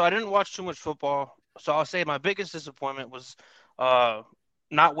 So I didn't watch too much football. So I'll say my biggest disappointment was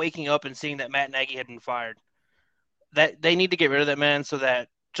not waking up and seeing that Matt Nagy had been fired. That they need to get rid of that man so that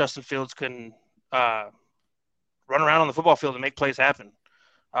Justin Fields can run around on the football field and make plays happen.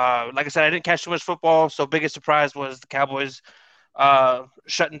 Like I said, I didn't catch too much football, so biggest surprise was the Cowboys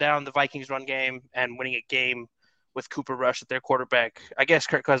shutting down the Vikings run game and winning a game with Cooper Rush at their quarterback. I guess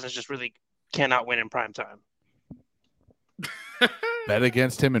Kirk Cousins just really cannot win in prime time. Bet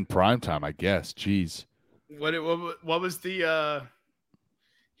against him in primetime, I guess. Jeez. What was the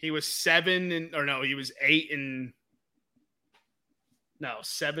he was 7 and or no, he was 8 and no,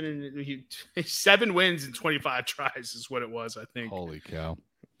 7 and he 7 wins and 25 tries is what it was, I think. Holy cow.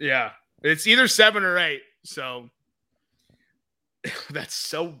 Yeah. It's either 7 or 8. So that's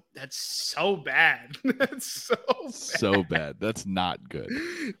so bad. That's so bad. That's not good.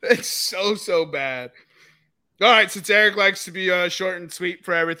 That's so bad. All right, since Eric likes to be short and sweet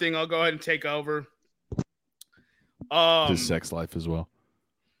for everything, I'll go ahead and take over. His sex life as well.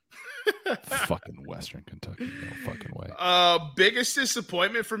 Fucking Western Kentucky, no fucking way. Biggest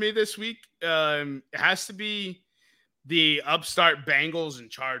disappointment for me this week has to be the upstart Bengals and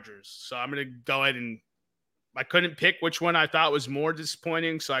Chargers. So I'm gonna go ahead and I couldn't pick which one I thought was more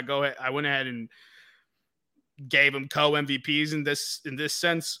disappointing, so I went ahead and gave them co-MVPs in this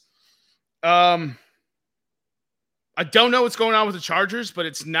sense. I don't know what's going on with the Chargers, but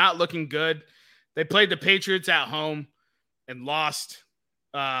it's not looking good. They played the Patriots at home and lost.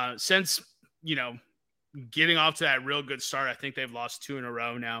 Since, getting off to that real good start, I think they've lost 2 in a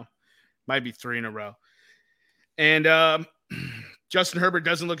row now. Might be 3 in a row. And Justin Herbert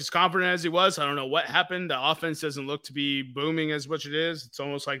doesn't look as confident as he was. I don't know what happened. The offense doesn't look to be booming as much as it is. It's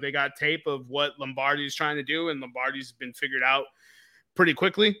almost like they got tape of what Lombardi's trying to do, and Lombardi's been figured out pretty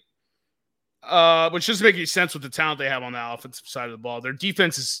quickly. Which doesn't make any sense with the talent they have on the offensive side of the ball. Their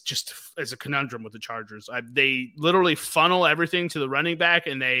defense is just as a conundrum with the Chargers. They literally funnel everything to the running back,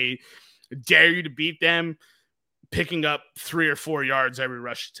 and they dare you to beat them, picking up 3 or 4 yards every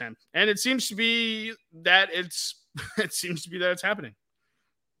rush attempt. And it seems to be that it's happening.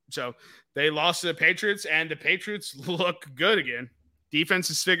 So they lost to the Patriots, and the Patriots look good again. Defense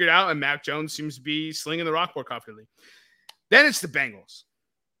is figured out, and Mac Jones seems to be slinging the rock more confidently. Then it's the Bengals.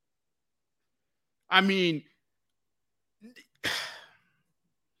 I mean,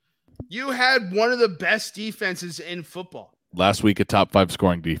 you had one of the best defenses in football. Last week, a top 5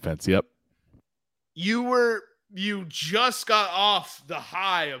 scoring defense. Yep. You just got off the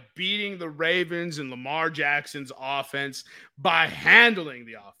high of beating the Ravens and Lamar Jackson's offense by handling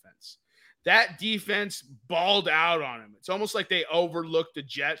the offense. That defense balled out on him. It's almost like they overlooked the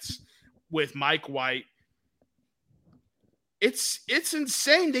Jets with Mike White. It's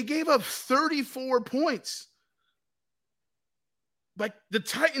insane. They gave up 34 points. Like, the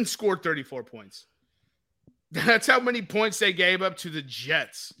Titans scored 34 points. That's how many points they gave up to the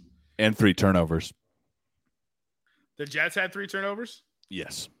Jets. And 3 turnovers. The Jets had 3 turnovers?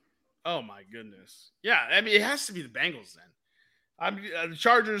 Yes. Oh, my goodness. Yeah, I mean, it has to be the Bengals then. The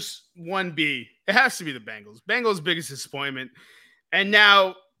Chargers 1B. It has to be the Bengals. Bengals' biggest disappointment. And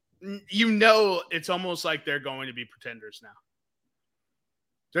now, it's almost like they're going to be pretenders now.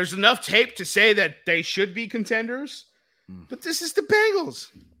 There's enough tape to say that they should be contenders, but this is the Bengals.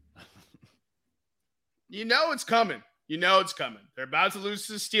 It's coming. It's coming. They're about to lose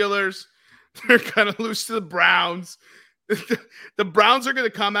to the Steelers. They're going to lose to the Browns. The Browns are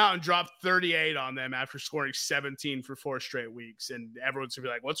going to come out and drop 38 on them after scoring 17 for 4 straight weeks, and everyone's going to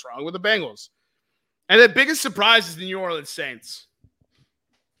be like, what's wrong with the Bengals? And the biggest surprise is the New Orleans Saints.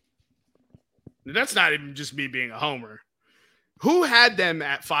 And that's not even just me being a homer. Who had them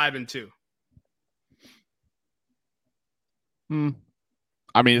at 5-2?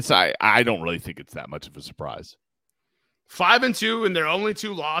 I mean, I don't really think it's that much of a surprise. 5-2, and their only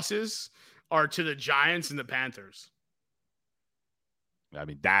 2 losses are to the Giants and the Panthers. I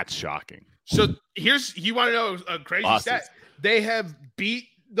mean, that's shocking. So you want to know a crazy stat? They have beat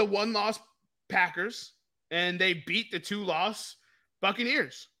the 1-loss Packers, and they beat the 2-loss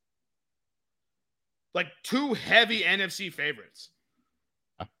Buccaneers. Like 2 heavy NFC favorites.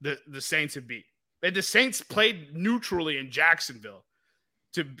 The Saints have beat. And the Saints played neutrally in Jacksonville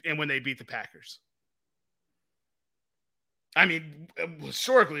and when they beat the Packers. I mean,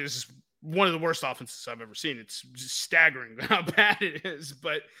 historically, this is one of the worst offenses I've ever seen. It's just staggering how bad it is.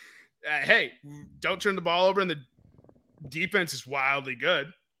 But hey, don't turn the ball over, and the defense is wildly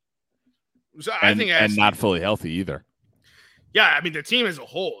good. So I think and not fully healthy either. Yeah, I mean, the team as a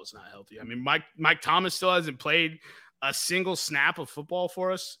whole is not healthy. I mean, Mike Thomas still hasn't played a single snap of football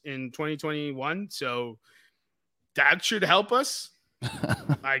for us in 2021, so that should help us,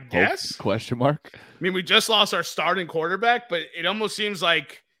 I guess. Question mark? I mean, we just lost our starting quarterback, but it almost seems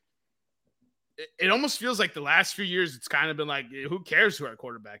like it almost feels like the last few years it's kind of been like, who cares who our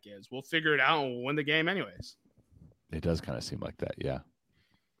quarterback is? We'll figure it out and we'll win the game anyways. It does kind of seem like that, yeah.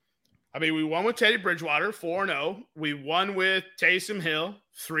 I mean, we won with Teddy Bridgewater, 4-0. We won with Taysom Hill,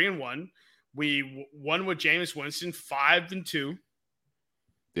 3-1. We won with Jameis Winston, 5-2.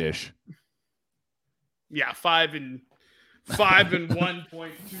 Ish. Yeah, 5 and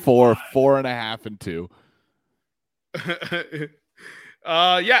 1.2. 4.5 and 2.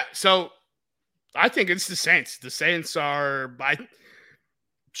 Yeah, so I think it's the Saints. The Saints are by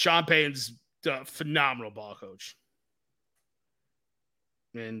Sean Payton's phenomenal ball coach.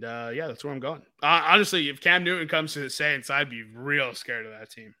 And yeah, that's where I'm going. Honestly, if Cam Newton comes to the Saints, I'd be real scared of that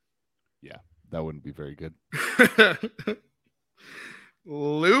team. Yeah, that wouldn't be very good.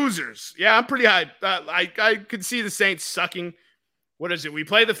 Losers. Yeah, I'm pretty high. I could see the Saints sucking. What is it? We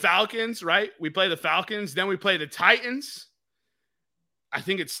play the Falcons, right? We play the Falcons. Then we play the Titans. I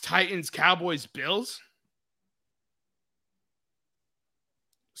think it's Titans, Cowboys, Bills.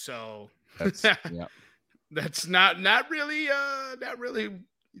 So That's yeah. That's not really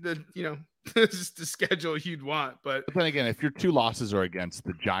the this is the schedule you'd want. But then again, if your 2 losses are against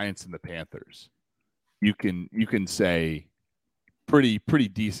the Giants and the Panthers, you can say pretty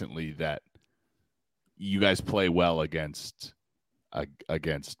decently that you guys play well against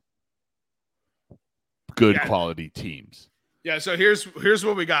good quality teams. Yeah, so here's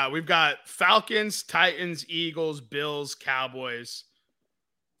what we got. We've got Falcons, Titans, Eagles, Bills, Cowboys.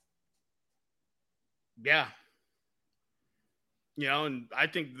 Yeah. And I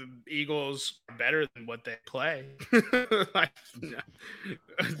think the Eagles are better than what they play.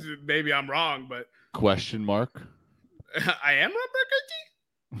 Maybe I'm wrong, but question mark. I am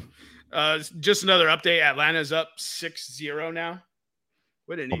wrong, just another update. Atlanta's up 6-0 now.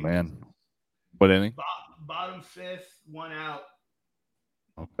 What inning? Oh man, what inning? Bottom 5th, 1 out.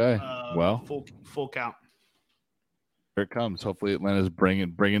 Okay, well, full count. Here it comes. Hopefully, Atlanta's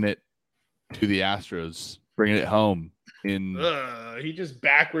bringing it to the Astros, bringing it home. He just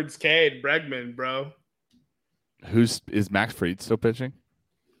backwards K'd Bregman, bro. Is Max Fried still pitching?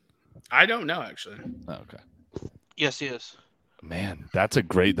 I don't know, actually. Oh, okay. Yes, he is. Man,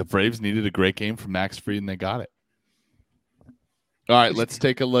 the Braves needed a great game from Max Fried, and they got it. All right, let's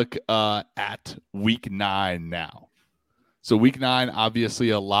take a look at Week 9 now. So Week 9,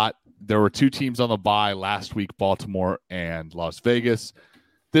 obviously a lot. There were 2 teams on the bye last week, Baltimore and Las Vegas.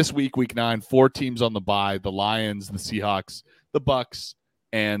 This week, Week 9, 4 teams on the bye: the Lions, the Seahawks, the Bucks,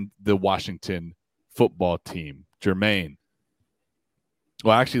 and the Washington football team. Jermaine.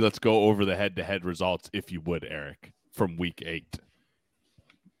 Well, actually, let's go over the head-to-head results, if you would, Eric, from Week 8.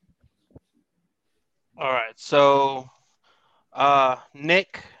 All right, so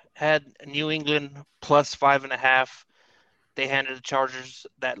Nick had New England plus 5.5. They handed the Chargers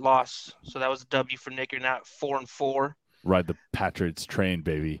that loss, so that was a W for Nick. You're now at 4-4. Ride the Patriots train,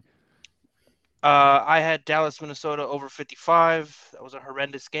 baby. I had Dallas, Minnesota over 55. That was a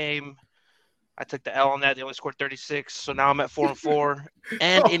horrendous game. I took the L on that. They only scored 36, so now I'm at 4-4.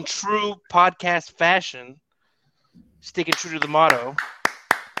 And in true podcast fashion, sticking true to the motto,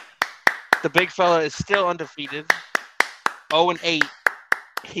 the big fella is still undefeated. 0-8.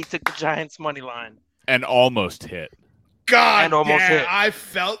 He took the Giants money line And almost hit. God and almost damn, hit. I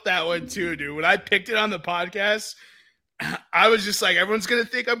felt that one too, dude. When I picked it on the podcast, I was just like, everyone's gonna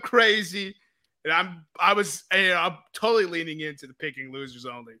think I'm crazy, and I'm totally leaning into the picking losers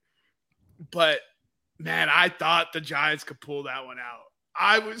only. But man, I thought the Giants could pull that one out.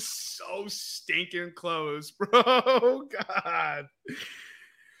 I was so stinking close, bro. God.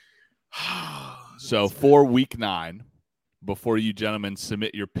 So for Week 9, before you gentlemen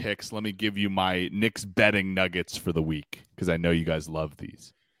submit your picks, let me give you my Knicks betting nuggets for the week, because I know you guys love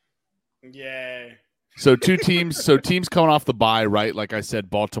these. Yay. So teams coming off the bye, right? Like I said,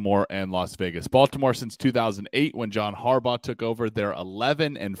 Baltimore and Las Vegas. Baltimore since 2008, when John Harbaugh took over, they're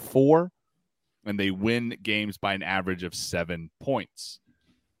 11-4, and they win games by an average of 7 points.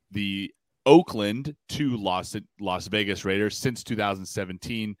 The Oakland to Las Vegas Raiders since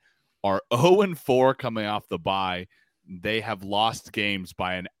 2017 are 0-4 coming off the bye. They have lost games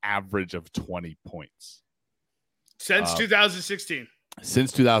by an average of 20 points. Since 2016.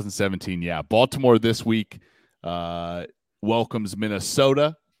 Since 2017, yeah. Baltimore this week welcomes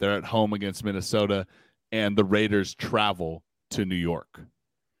Minnesota. They're at home against Minnesota, and the Raiders travel to New York.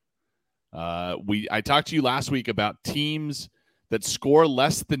 I talked to you last week about teams that score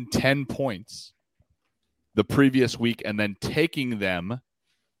less than 10 points the previous week and then taking them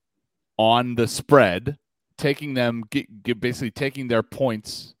on the spread, basically taking their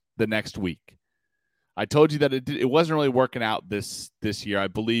points the next week. I told you that it wasn't really working out this year. I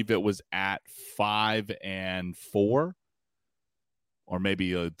believe it was at 5-4, or maybe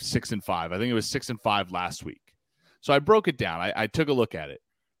 6-5. I think it was 6-5 last week. So I broke it down. I took a look at it.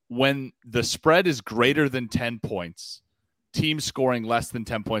 When the spread is greater than 10 points, teams scoring less than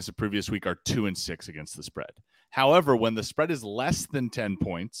 10 points the previous week are 2-6 against the spread. However, when the spread is less than 10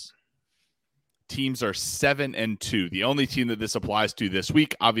 points, teams are 7-2. The only team that this applies to this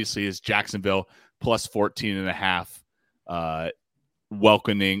week, obviously, is Jacksonville plus 14.5,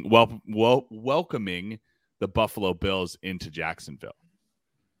 welcoming the Buffalo Bills into Jacksonville.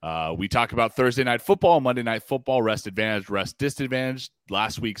 We talk about Thursday night football, Monday night football, rest advantage, rest disadvantage.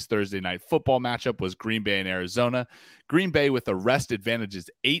 Last week's Thursday night football matchup was Green Bay and Arizona. Green Bay with a rest advantage is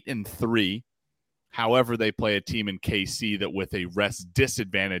 8-3. However, they play a team in KC that with a rest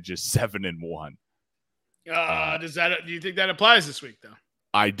disadvantage is 7-1. Do you think that applies this week though?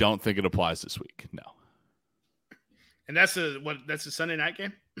 I don't think it applies this week. No. And that's a Sunday night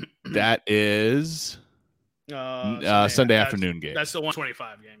game? That is Sunday afternoon game. That's the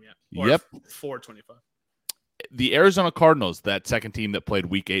 125 game, yeah. Or yep. 425. The Arizona Cardinals, that second team that played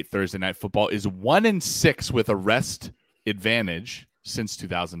Week 8 Thursday Night Football, is 1-6 with a rest advantage since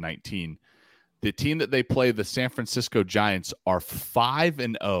 2019. The team that they play, the San Francisco Giants, are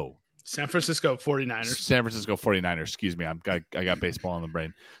 5-0. San Francisco 49ers. Excuse me. I got baseball on the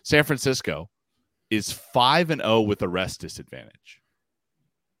brain. San Francisco is 5-0 with a rest disadvantage.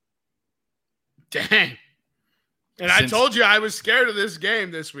 Dang. And I told you I was scared of this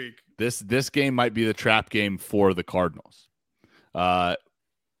game this week. This game might be the trap game for the Cardinals.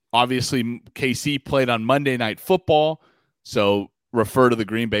 Obviously, KC played on Monday Night Football, so refer to the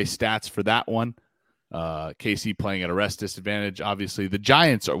Green Bay stats for that one. KC playing at a rest disadvantage. Obviously, the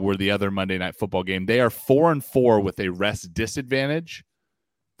Giants were the other Monday Night Football game. They are 4-4 with a rest disadvantage.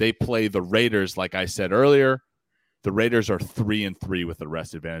 They play the Raiders, like I said earlier. The Raiders are 3-3 with a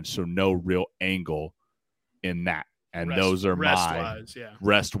rest advantage, so no real angle in that. And those are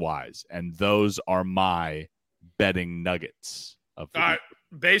rest-wise. And those are my betting nuggets. All right.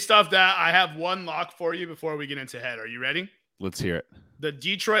 Based off that, I have one lock for you before we get into head. Are you ready? Let's hear it. The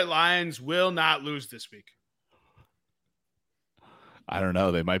Detroit Lions will not lose this week. I don't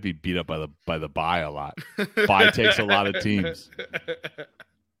know. They might be beat up by the bye a lot. Bye takes a lot of teams.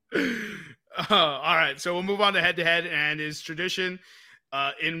 All right. So we'll move on to head-to-head. And is tradition,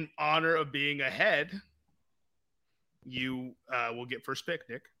 in honor of being ahead, you will get first pick,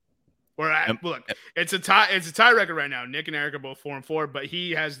 Nick. Look, it's a tie record right now. Nick and Eric are both 4-4, but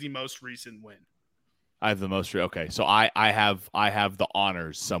he has the most recent win. I have the most. Okay, so I have the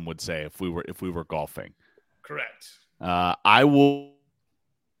honors. Some would say if we were golfing. Correct. I will.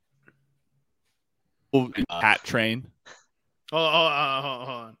 Pat train. Hold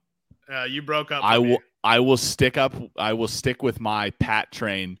on. You broke up. I will stick with my Pat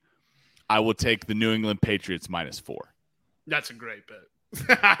train. I will take the New England Patriots -4. That's a great bet.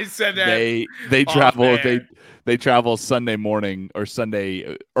 I said that. They travel Sunday morning or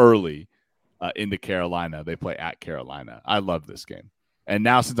Sunday early into Carolina. They play at Carolina. I love this game. And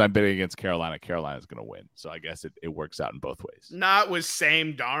now since I'm betting against Carolina, Carolina's going to win. So I guess it works out in both ways. Not with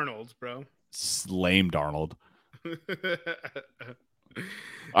Sam Darnold, bro. Lame Darnold. All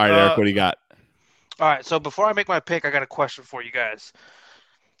right, Eric, what do you got? All right, so before I make my pick, I got a question for you guys.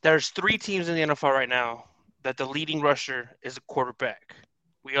 There's 3 teams in the NFL right now that the leading rusher is a quarterback.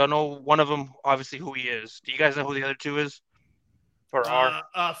 We all know one of them, obviously, who he is. Do you guys know who the other 2 is? Or are?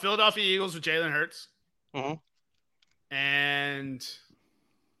 Philadelphia Eagles with Jalen Hurts. Mm-hmm. And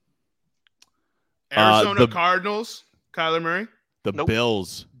Arizona Cardinals, Kyler Murray. The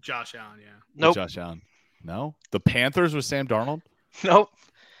Bills. Josh Allen, yeah. Nope. Josh Allen. No? The Panthers with Sam Darnold? Nope.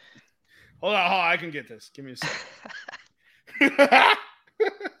 Hold on. I can get this. Give me a second.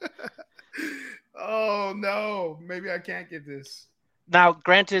 Oh, no. Maybe I can't get this. Now,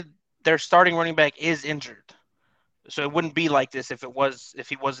 granted, their starting running back is injured. So it wouldn't be like this if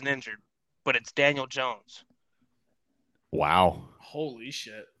he wasn't injured. But it's Daniel Jones. Wow. Holy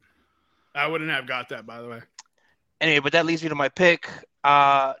shit. I wouldn't have got that, by the way. Anyway, but that leads me to my pick.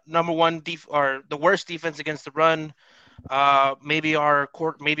 Number one, or the worst defense against the run. Maybe our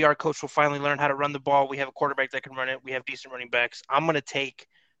coach will finally learn how to run the ball. We have a quarterback that can run it. We have decent running backs. I'm going to take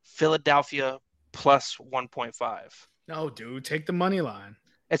Philadelphia plus 1.5. No, dude, take the money line.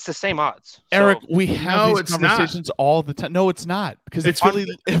 It's the same odds. Eric, we have these conversations all the time. No, it's not. Because if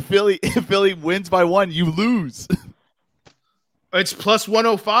Philly wins by 1, you lose. It's plus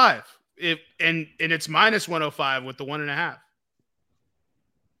 105. And it's minus 105 with the 1.5.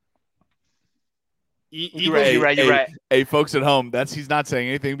 You're right. Hey, folks at home, he's not saying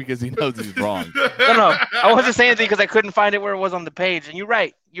anything because he knows he's wrong. No, I wasn't saying anything because I couldn't find it where it was on the page. And you're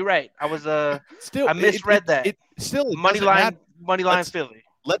right. I was I misread that. Still money line Philly.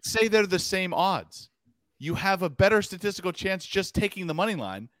 Let's say they're the same odds. you have a better statistical chance just taking the money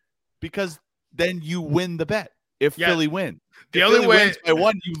line because then you win the bet. If Philly wins, the only way wins by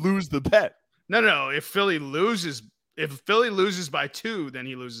 1, you lose the bet. No. If Philly loses by 2, then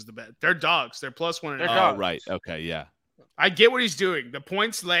he loses the bet. They're dogs. They're +1.5. dogs. Right. Okay. Yeah. I get what he's doing. The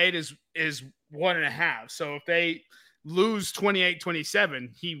points laid is 1.5. So if they lose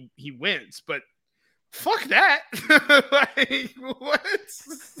 28-27, he wins. But fuck that. Like, what?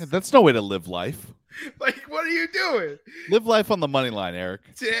 That's no way to live life. Like, what are you doing? Live life on the money line, Eric.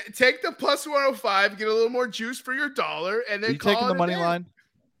 Take the +105, get a little more juice for your dollar, and then Are you taking the money line?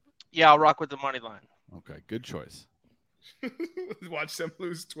 Yeah, I'll rock with the money line. Okay, good choice. Watch them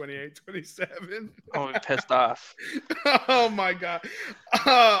lose 28-27. I'm pissed off. Oh my god!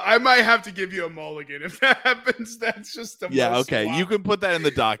 I might have to give you a mulligan if that happens. That's just the most okay. wild. You can put that in the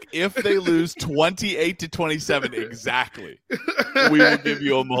doc. If they lose 28-27 exactly, we will give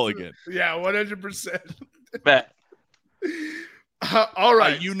you a mulligan. Yeah, 100%. Bet. All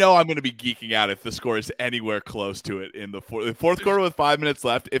right. I'm going to be geeking out if the score is anywhere close to it in the fourth quarter with 5 minutes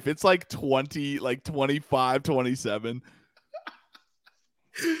left. If it's like 25-27.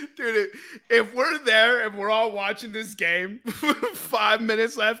 Dude, if we're there and we're all watching this game, 5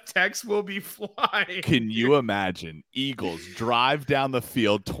 minutes left, Tex will be flying. Can you imagine Eagles drive down the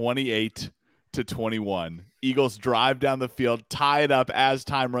field 28-21? Eagles drive down the field, tie it up as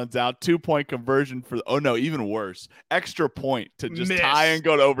time runs out. 2-point conversion even worse. Extra point to just tie and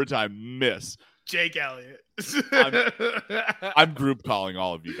go to overtime. Miss. Jake Elliott. I'm group calling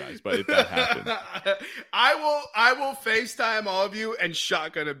all of you guys, but if that happens, I will FaceTime all of you and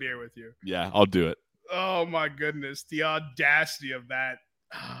shotgun a beer with you. Yeah, I'll do it. Oh my goodness, the audacity of that.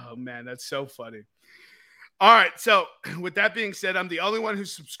 Oh man, that's so funny. All right, so with that being said, I'm the only one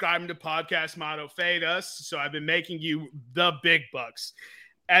who's subscribing to podcast motto Fade Us, so I've been making you the big bucks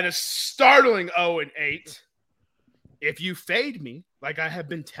at a startling 0-8. If you fade me, like I have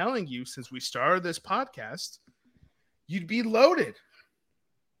been telling you since we started this podcast, you'd be loaded.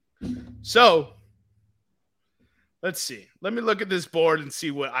 So, let's see. Let me look at this board and see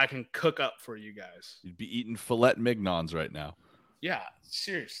what I can cook up for you guys. You'd be eating filet mignons right now. Yeah,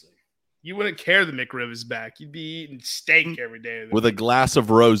 seriously. You wouldn't care the McRib is back. You'd be eating steak every day. With a glass of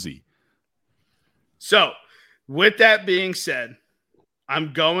Rosie. So, with that being said,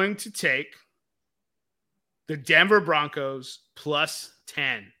 I'm going to take the Denver Broncos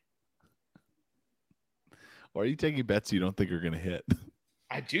 +10. Or are you taking bets you don't think are going to hit?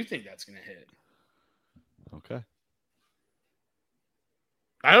 I do think that's going to hit. Okay.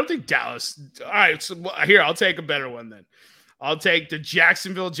 I don't think Dallas. All right, so here, I'll take a better one then. I'll take the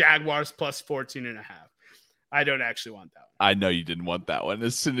Jacksonville Jaguars +14.5. I don't actually want that one. I know you didn't want that one.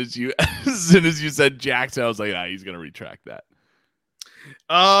 As soon as you said Jackson, I was like, he's going to retract that.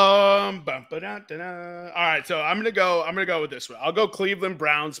 All right, so I'm gonna go with this one. I'll go Cleveland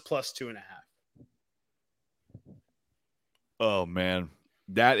Browns +2.5. Oh man,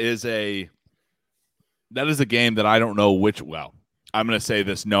 that is a game that I don't know which. Well, I'm gonna say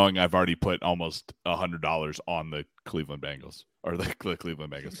this knowing I've already put almost $100 on the Cleveland Bengals or the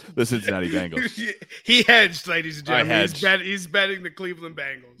Cleveland Bengals, the Cincinnati Bengals. He hedged, ladies and gentlemen. I hedged. He's betting the Cleveland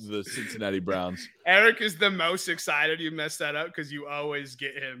Bengals. The Cincinnati Browns. Eric is the most excited you messed that up because you always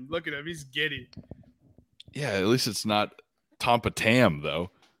get him. Look at him. He's giddy. Yeah, at least it's not Tampa Tam,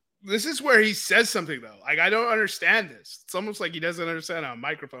 though. This is where he says something, though. Like, I don't understand this. It's almost like he doesn't understand how a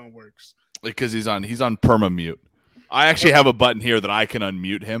microphone works. Because he's on perma mute. I actually have a button here that I can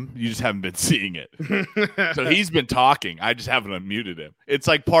unmute him. You just haven't been seeing it. So he's been talking. I just haven't unmuted him. It's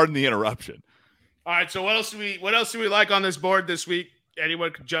like pardon the interruption. All right. So what else do we like on this board this week?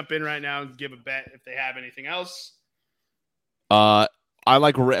 Anyone could jump in right now and give a bet if they have anything else. I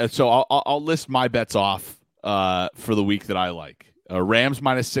like so I'll list my bets off for the week that I like. Rams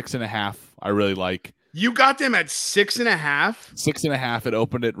 -6.5. I really like. You got them at 6.5. 6.5. It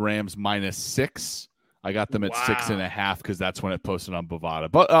opened at Rams -6. I got them at 6.5 because that's when it posted on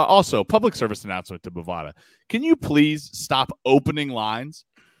Bovada. But also, public service announcement to Bovada. Can you please stop opening lines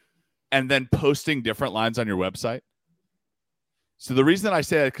and then posting different lines on your website? So the reason that I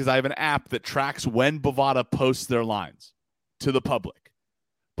say that is because I have an app that tracks when Bovada posts their lines to the public,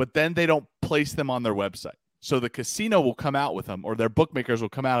 but then they don't place them on their website. So the casino will come out with them or their bookmakers will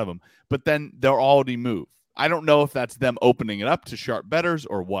come out of them, but then they're already moved. I don't know if that's them opening it up to sharp bettors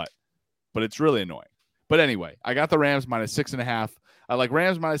or what, but it's really annoying. But anyway, I got the Rams -6.5. I like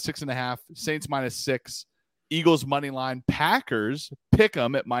Rams -6.5, Saints -6, Eagles money line, Packers pick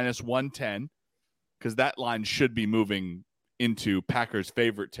them at -110 because that line should be moving into Packers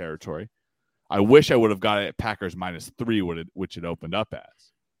favorite territory. I wish I would have got it at Packers -3, which it opened up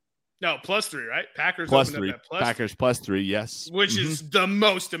as. No, +3, right? Packers Plus opened 3. up at Packers +3, yes. which is the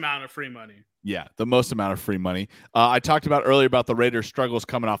most amount of free money. Yeah, the most amount of free money. I talked about earlier about the Raiders' struggles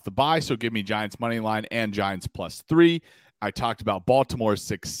coming off the bye, so give me Giants money line and Giants +3. I talked about Baltimore's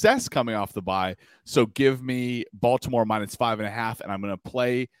success coming off the bye, so give me Baltimore -5.5, and I'm going to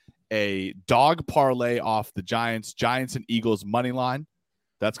play a dog parlay off the Giants and Eagles money line.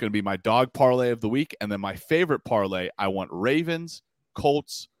 That's going to be my dog parlay of the week, and then my favorite parlay, I want Ravens,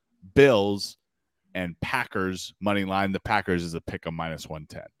 Colts, Bills, and Packers money line. The Packers is a pick of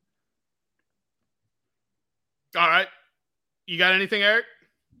 -110. All right. You got anything, Eric?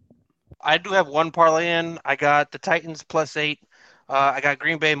 I do have one parlay in. I got the Titans +8. I got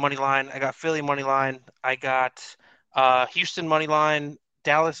Green Bay money line. I got Philly money line. I got Houston money line,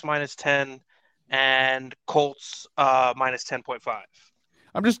 Dallas -10, and Colts -10.5.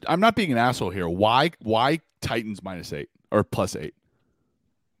 I'm not being an asshole here. Why Titans -8 or +8?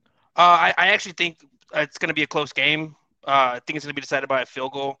 I actually think it's going to be a close game. I think it's going to be decided by a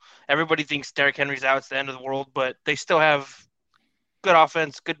field goal. Everybody thinks Derrick Henry's out. It's the end of the world, but they still have good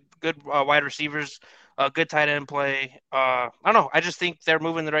offense, good wide receivers, good tight end play. I don't know. I just think they're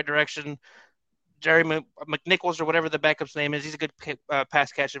moving in the right direction. Jerry McNichols or whatever the backup's name is, he's a good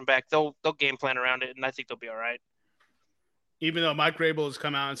pass catching back. They'll game plan around it, and I think they'll be all right. Even though Mike Vrabel has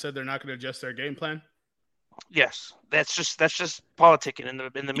come out and said they're not going to adjust their game plan. Yes, that's just politicking in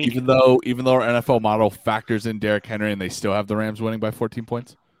the media. Even though our NFL model factors in Derrick Henry and they still have the Rams winning by 14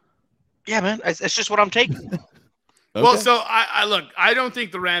 points. Yeah, man, it's just what I'm taking. Okay. Well, so I look. I don't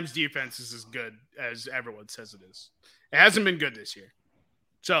think the Rams' defense is as good as everyone says it is. It hasn't been good this year.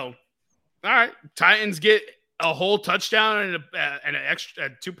 So, all right, Titans get a whole touchdown and an extra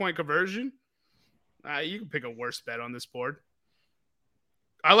 2-point conversion. You can pick a worse bet on this board.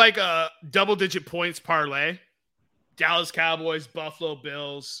 I like a double-digit points parlay. Dallas Cowboys, Buffalo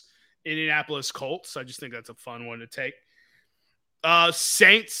Bills, Indianapolis Colts. I just think that's a fun one to take.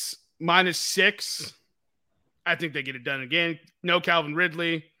 Saints -6. I think they get it done again. No Calvin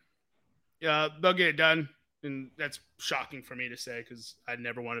Ridley. They'll get it done. And that's shocking for me to say because I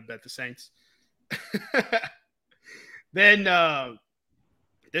never want to bet the Saints. Then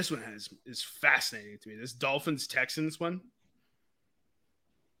this one is fascinating to me. This Dolphins-Texans one.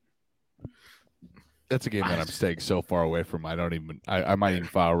 That's a game that I'm staying so far away from. I might even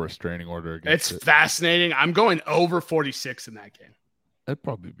file a restraining order against it. It's fascinating. I'm going over 46 in that game. That'd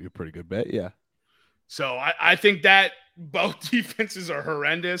probably be a pretty good bet, yeah. So I think that both defenses are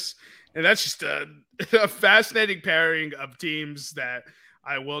horrendous. And that's just a fascinating pairing of teams that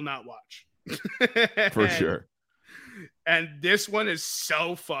I will not watch. For sure. And this one is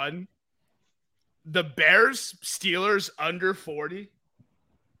so fun. The Bears-Steelers under 40.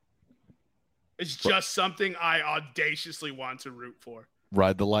 It's just something I audaciously want to root for.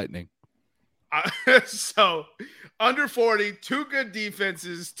 Ride the lightning. So, under 40, 2 good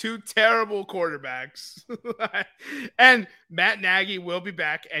defenses, 2 terrible quarterbacks. And Matt Nagy will be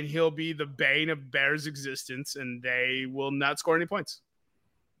back, and he'll be the bane of Bears' existence, and they will not score any points.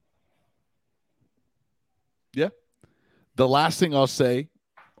 Yeah. The last thing I'll say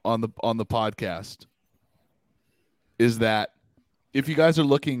on the podcast is that if you guys are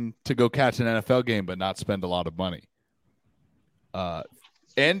looking to go catch an NFL game but not spend a lot of money,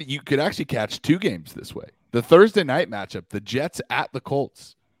 and you could actually catch 2 games this way. The Thursday night matchup, the Jets at the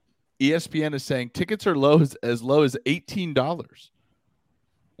Colts. ESPN is saying tickets are as low as $18.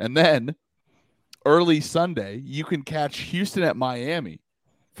 And then early Sunday, you can catch Houston at Miami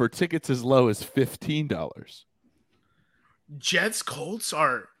for tickets as low as $15. Jets-Colts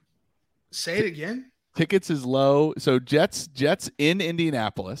are – say it again? Tickets as low. So Jets in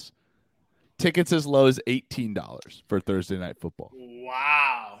Indianapolis. Tickets as low as $18 for Thursday night football.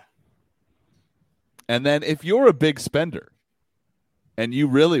 Wow. And then if you're a big spender and you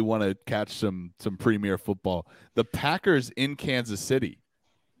really want to catch some premier football, the Packers in Kansas City,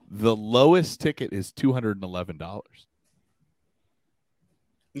 the lowest ticket is $211.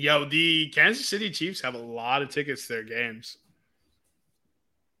 Yo, the Kansas City Chiefs have a lot of tickets to their games.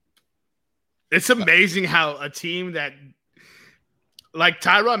 It's amazing how a team that, like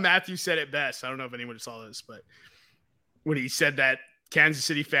Tyrann Mathieu said it best. I don't know if anyone saw this, but when he said that Kansas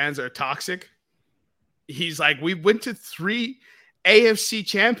City fans are toxic, he's like, we went to 3 AFC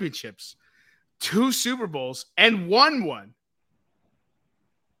championships, 2 Super Bowls, and won one.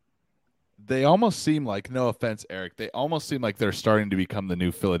 They almost seem like, no offense, Eric, they almost seem like they're starting to become the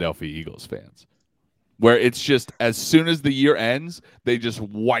new Philadelphia Eagles fans. Where it's just as soon as the year ends, they just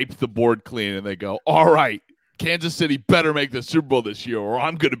wipe the board clean and they go, all right, Kansas City better make the Super Bowl this year or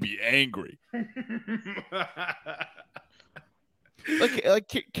I'm going to be angry.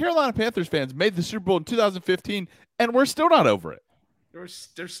 Like Carolina Panthers fans made the Super Bowl in 2015, and we're still not over it.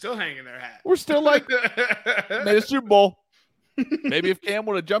 They're still hanging their hat. We're still like, made a Super Bowl. Maybe if Cam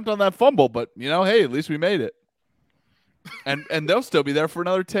would have jumped on that fumble, but hey, at least we made it. And they'll still be there for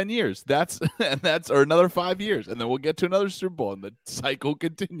another 10 years. That's or another 5 years, and then we'll get to another Super Bowl, and the cycle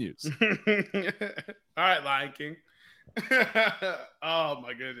continues. All right, Lion King. Oh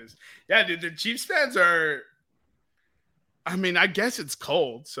my goodness, yeah, dude. The Chiefs fans are. I mean, I guess it's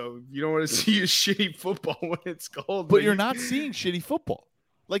cold, so you don't want to see a shitty football when it's cold. But you're not seeing shitty football.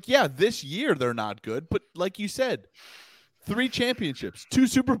 Like, yeah, this year they're not good, but like you said, 3 championships, 2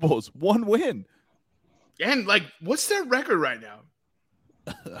 Super Bowls, 1 win. And like, what's their record right now?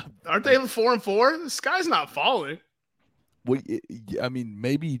 Aren't they 4-4? The sky's not falling. Well, I mean,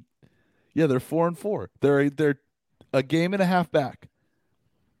 maybe. Yeah, they're 4-4. They're a game and a half back.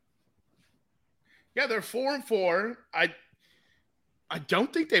 Yeah, they're 4-4. I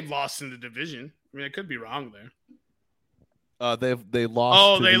don't think they've lost in the division. I mean, I could be wrong there. They lost.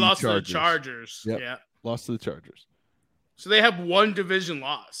 Oh, they lost to the Chargers. Yep. Yeah, lost to the Chargers. So they have 1 division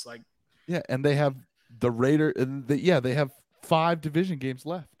loss. Like, yeah, and they have the Raider. And they have 5 division games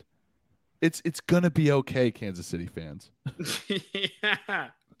left. It's gonna be okay, Kansas City fans. Yeah,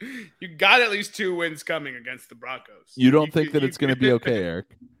 you got at least 2 wins coming against the Broncos. You don't think that it's gonna be okay, Eric?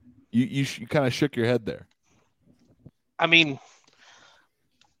 You kind of shook your head there. I mean,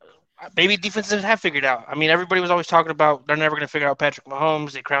 maybe defenses have figured out. I mean, everybody was always talking about they're never going to figure out Patrick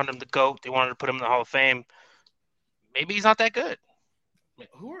Mahomes. They crowned him the GOAT. They wanted to put him in the Hall of Fame. Maybe he's not that good.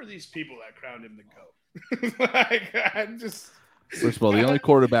 Who are these people that crowned him the GOAT? Like, I'm just. First of all, the only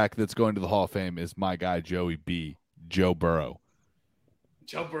quarterback that's going to the Hall of Fame is my guy Joe Burrow.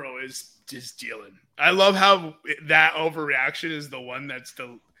 Joe Burrow is just dealing. I love how that overreaction is the one that's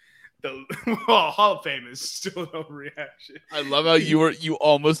the Hall of Fame is still an overreaction. I love how you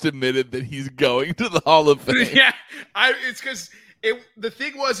almost admitted that he's going to the Hall of Fame. Yeah, it's because the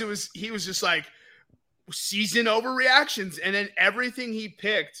thing was he was just like season overreactions, and then everything he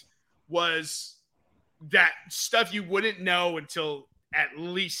picked was that stuff you wouldn't know until at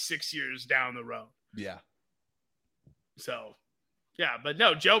least 6 years down the road. Yeah. So, yeah, but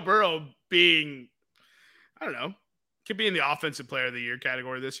no, Joe Burrow being, I don't know, could be in the Offensive Player of the Year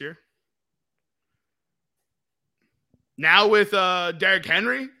category this year. Now with Derrick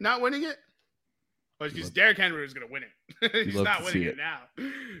Henry not winning it? Well, because Derrick Henry was going to win it. He's not winning it now.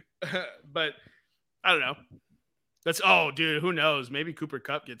 But I don't know. Dude, who knows? Maybe Cooper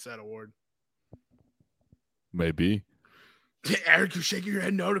Kupp gets that award. Maybe. Eric, you shaking your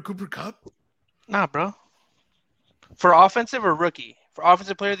head no to Cooper Kupp? Nah, bro. For offensive or rookie? For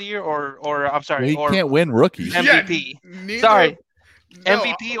Offensive Player of the Year or I'm sorry. Well, he can't win rookie. MVP. Yeah, sorry. No,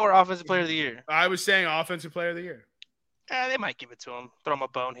 MVP or Offensive Player of the Year? I was saying Offensive Player of the Year. They might give it to him. Throw him a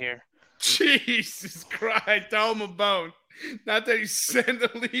bone here. Jesus Christ. Throw him a bone. Not that he set the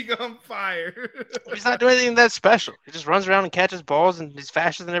league on fire. He's not doing anything that special. He just runs around and catches balls and he's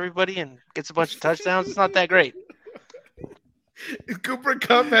faster than everybody and gets a bunch of touchdowns. It's not that great. Cooper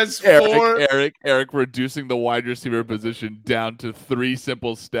Kupp has 4. Eric reducing the wide receiver position down to 3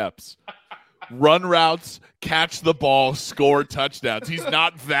 simple steps. Run routes, catch the ball, score touchdowns. He's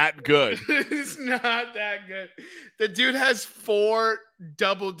not that good. He's not that good. The dude has 4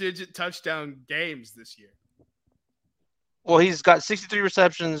 double-digit touchdown games this year. Well, he's got 63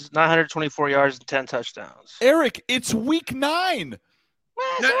 receptions, 924 yards, and 10 touchdowns. Eric, it's week 9. Well,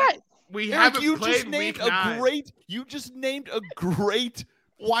 that's all right. We Eric, haven't you played just named week 9. You just named a great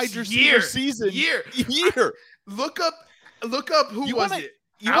wide receiver season. Year. Look up who was it?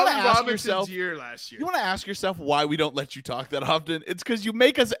 You want to Allen ask Robinson's yourself year last year. You want to ask yourself why we don't let you talk that often? It's because you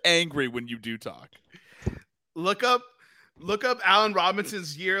make us angry when you do talk. Look up Allen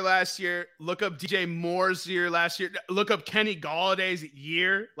Robinson's year last year. Look up DJ Moore's year last year. Look up Kenny Galladay's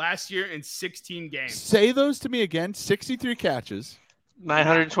year last year in 16 games. Say those to me again. 63 catches.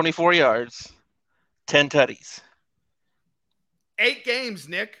 924 yards. 10 tutties. 8 games,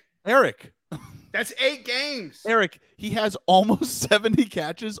 Nick. Eric. That's 8 games. Eric, he has almost 70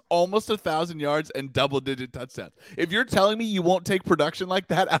 catches, almost 1,000 yards, and double-digit touchdowns. If you're telling me you won't take production like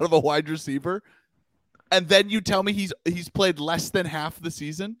that out of a wide receiver, and then you tell me he's played less than half the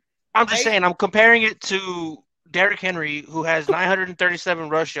season? I'm just saying, I'm comparing it to Derrick Henry, who has 937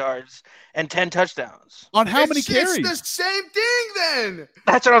 rush yards and 10 touchdowns. On how many carries? It's the same thing then.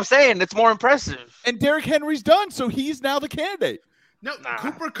 That's what I'm saying. It's more impressive. And Derrick Henry's done, so he's now the candidate. No,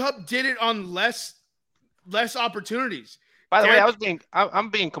 Cooper Kupp did it on less opportunities. By the way, I'm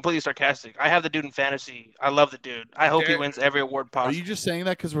being completely sarcastic. I have the dude in fantasy. I love the dude. I hope he wins every award possible. Are you just saying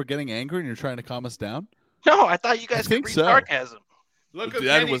that because we're getting angry and you're trying to calm us down? No, I thought you guys could read sarcasm. Look up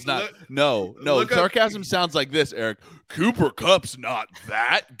That Kenny, was not. look- No. look up- Sarcasm sounds like this, Eric. Cooper Cup's not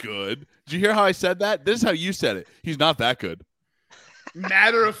that good. Did you hear how I said that? This is how you said it. He's not that good.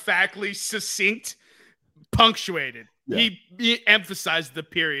 matter-of-factly, succinct, punctuated. Yeah. He emphasized the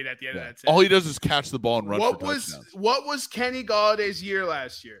period at the end of that All sentence. he does is catch the ball and run for touchdowns. What was Kenny Galladay's year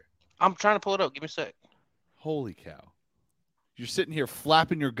last year? I'm trying to pull it up. Give me a sec. Holy cow. You're sitting here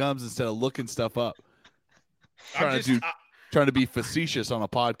flapping your gums instead of looking stuff up. Trying to be facetious on a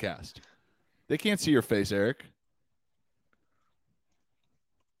podcast. They can't see your face, Eric.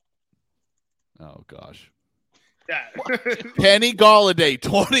 Oh, gosh. Yeah. Kenny Galladay,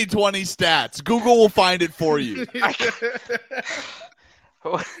 2020 stats. Google will find it for you.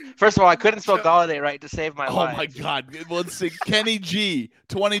 First of all, I couldn't spell Galladay right to save my Oh, life. my God. Let's see. Kenny G,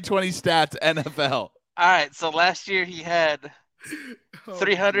 2020 stats, NFL. All right, so last year he had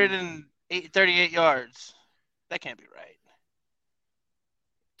 338 yards. That can't be right.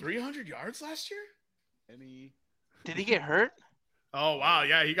 300 yards last year? Did he get hurt? Oh wow,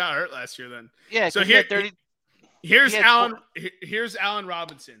 yeah, he got hurt last year then. Yeah, So 'cause he had 30. Here's He had Allen. Here's Allen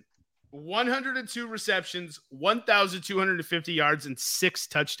Robinson. 102 receptions, 1,250 yards, and 6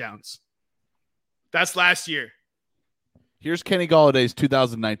 touchdowns. That's last year. Here's Kenny Galladay's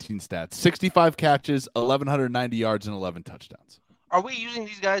 2019 stats. 65 catches, 1,190 yards, and 11 touchdowns. Are we using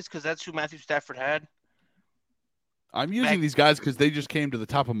these guys because that's who Matthew Stafford had? I'm using these guys because they just came to the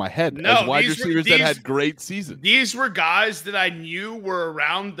top of my head No, as wide these were- receivers these- that had great seasons. These were guys that I knew were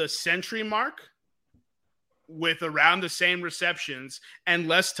around the century mark with around the same receptions and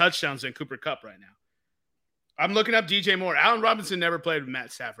less touchdowns than Cooper Kupp right now. I'm looking up DJ Moore. Allen Robinson never played with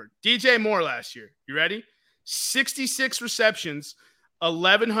Matt Stafford. DJ Moore last year. You ready? 66 receptions,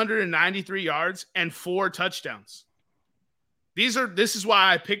 1,193 yards, and 4 touchdowns. This is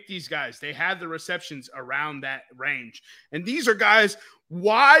why I picked these guys. They had the receptions around that range. And these are guys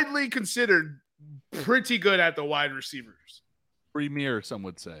widely considered pretty good at the wide receivers. Premier, some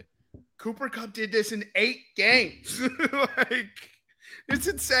would say. Cooper Kupp did this in 8 games. It's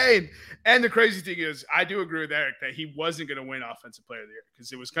insane. And the crazy thing is, I do agree with Eric that he wasn't going to win Offensive Player of the Year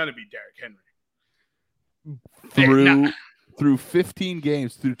because it was going to be Derrick Henry. Through 15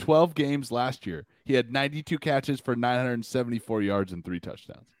 games, through 12 games last year, he had 92 catches for 974 yards and 3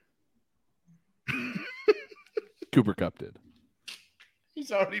 touchdowns. Cooper Kupp did.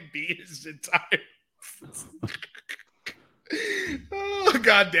 He's already beat his entire. Oh,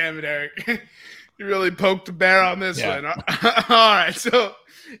 God damn it, Eric. You really poked the bear on this one. All right. So,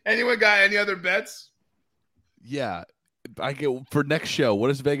 anyone got any other bets? Yeah. I get for next show. What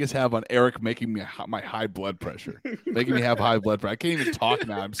does Vegas have on Eric making me my high blood pressure? Making me have high blood pressure. I can't even talk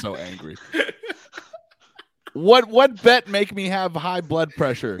now. I'm so angry. What bet make me have high blood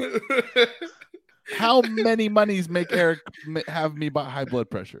pressure? How many monies make Eric have me high blood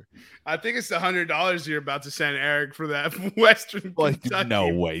pressure? I think it's the $100 you're about to send Eric for that Western Kentucky. No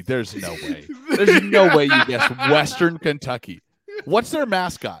way. There's no way. There's no way you guess Western Kentucky. What's their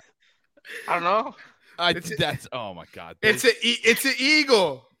mascot? I don't know. Oh my God. It's an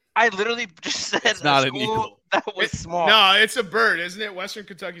eagle. I literally just said It's not an eagle. That was small. No, it's a bird, isn't it? Western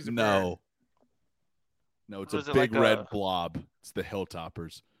Kentucky's a bird. No, it's Was a it big like red a- blob. It's the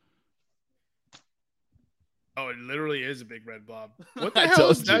Hilltoppers. Oh, it literally is a big red blob. What the I hell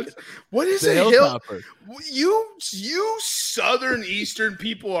is told you. that? What is The a hill? Hilltopper. You southern eastern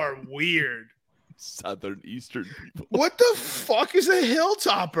people are weird. Southern Eastern people. What the fuck is a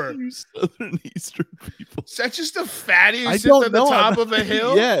hilltopper? You Southern Eastern people. Is that just a fatty who I sits don't at the know. top of a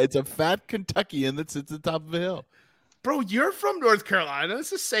hill? Yeah, it's a fat Kentuckian that sits at the top of a hill. Bro, you're from North Carolina. It's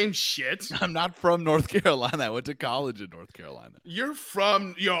the same shit. I'm not from North Carolina. I went to college in North Carolina. You're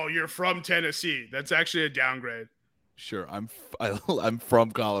from Tennessee. That's actually a downgrade. Sure, I'm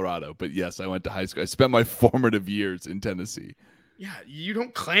from Colorado, but yes, I went to high school. I spent my formative years in Tennessee. Yeah, you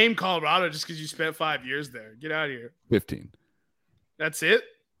don't claim Colorado just because you spent 5 years there. Get out of here. 15. That's it?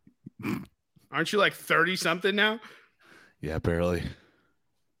 Aren't you like 30 something now? Yeah, barely.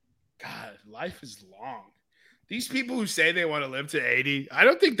 God, life is long. These people who say they want to live to 80, I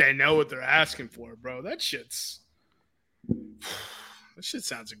don't think they know what they're asking for, bro. That shit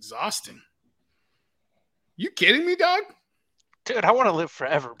sounds exhausting. You kidding me, dog? Dude, I want to live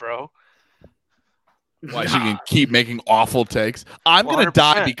forever, bro. Why so you can keep making awful takes? I'm going to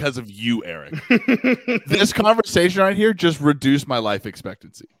die 100%. because of you, Eric. This conversation right here just reduced my life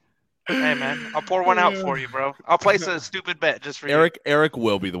expectancy. Hey, man, I'll pour one out for you, bro. I'll place a stupid bet just for you. Eric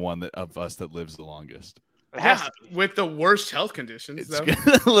will be the one of us that lives the longest. It has Yeah, to be. with the worst health conditions, It's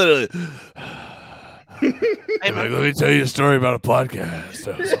though. literally. Hey, man, Let me tell you a story about a podcast.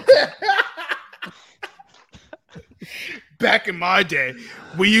 back in my day,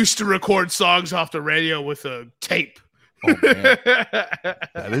 we used to record songs off the radio with a tape. Oh, man.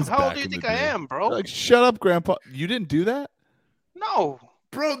 That is How old back do you in the think I day. am, bro? Like, shut up, Grandpa. You didn't do that? No.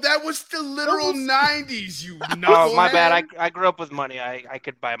 Bro, that was the literal 90s, you knucklehead. Oh, my bad. I grew up with money. I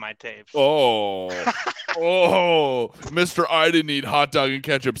could buy my tapes. Oh, Mr. I didn't eat hot dog and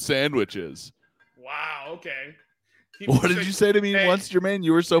ketchup sandwiches. Wow, okay. What did you say to me Hey. once, Jermaine?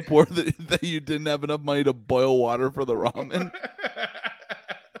 You were so poor that you didn't have enough money to boil water for the ramen?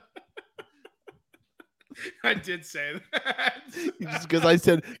 I did say that. Just because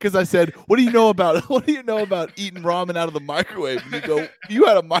I said, what do you know about eating ramen out of the microwave? And you go, you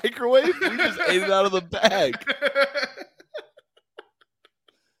had a microwave? We just ate it out of the bag.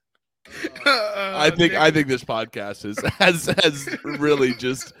 I think this podcast has really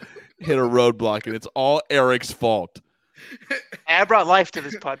just hit a roadblock, and it's all Eric's fault. I brought life to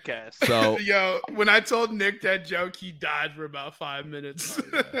this podcast. So Yo, when I told Nick that joke, he died for about 5 minutes.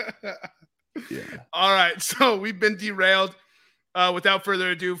 yeah. All right, so we've been derailed. Without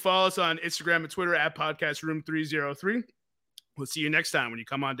further ado, follow us on Instagram and Twitter at Podcast Room 303. We'll see you next time when you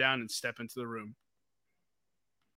come on down and step into the room.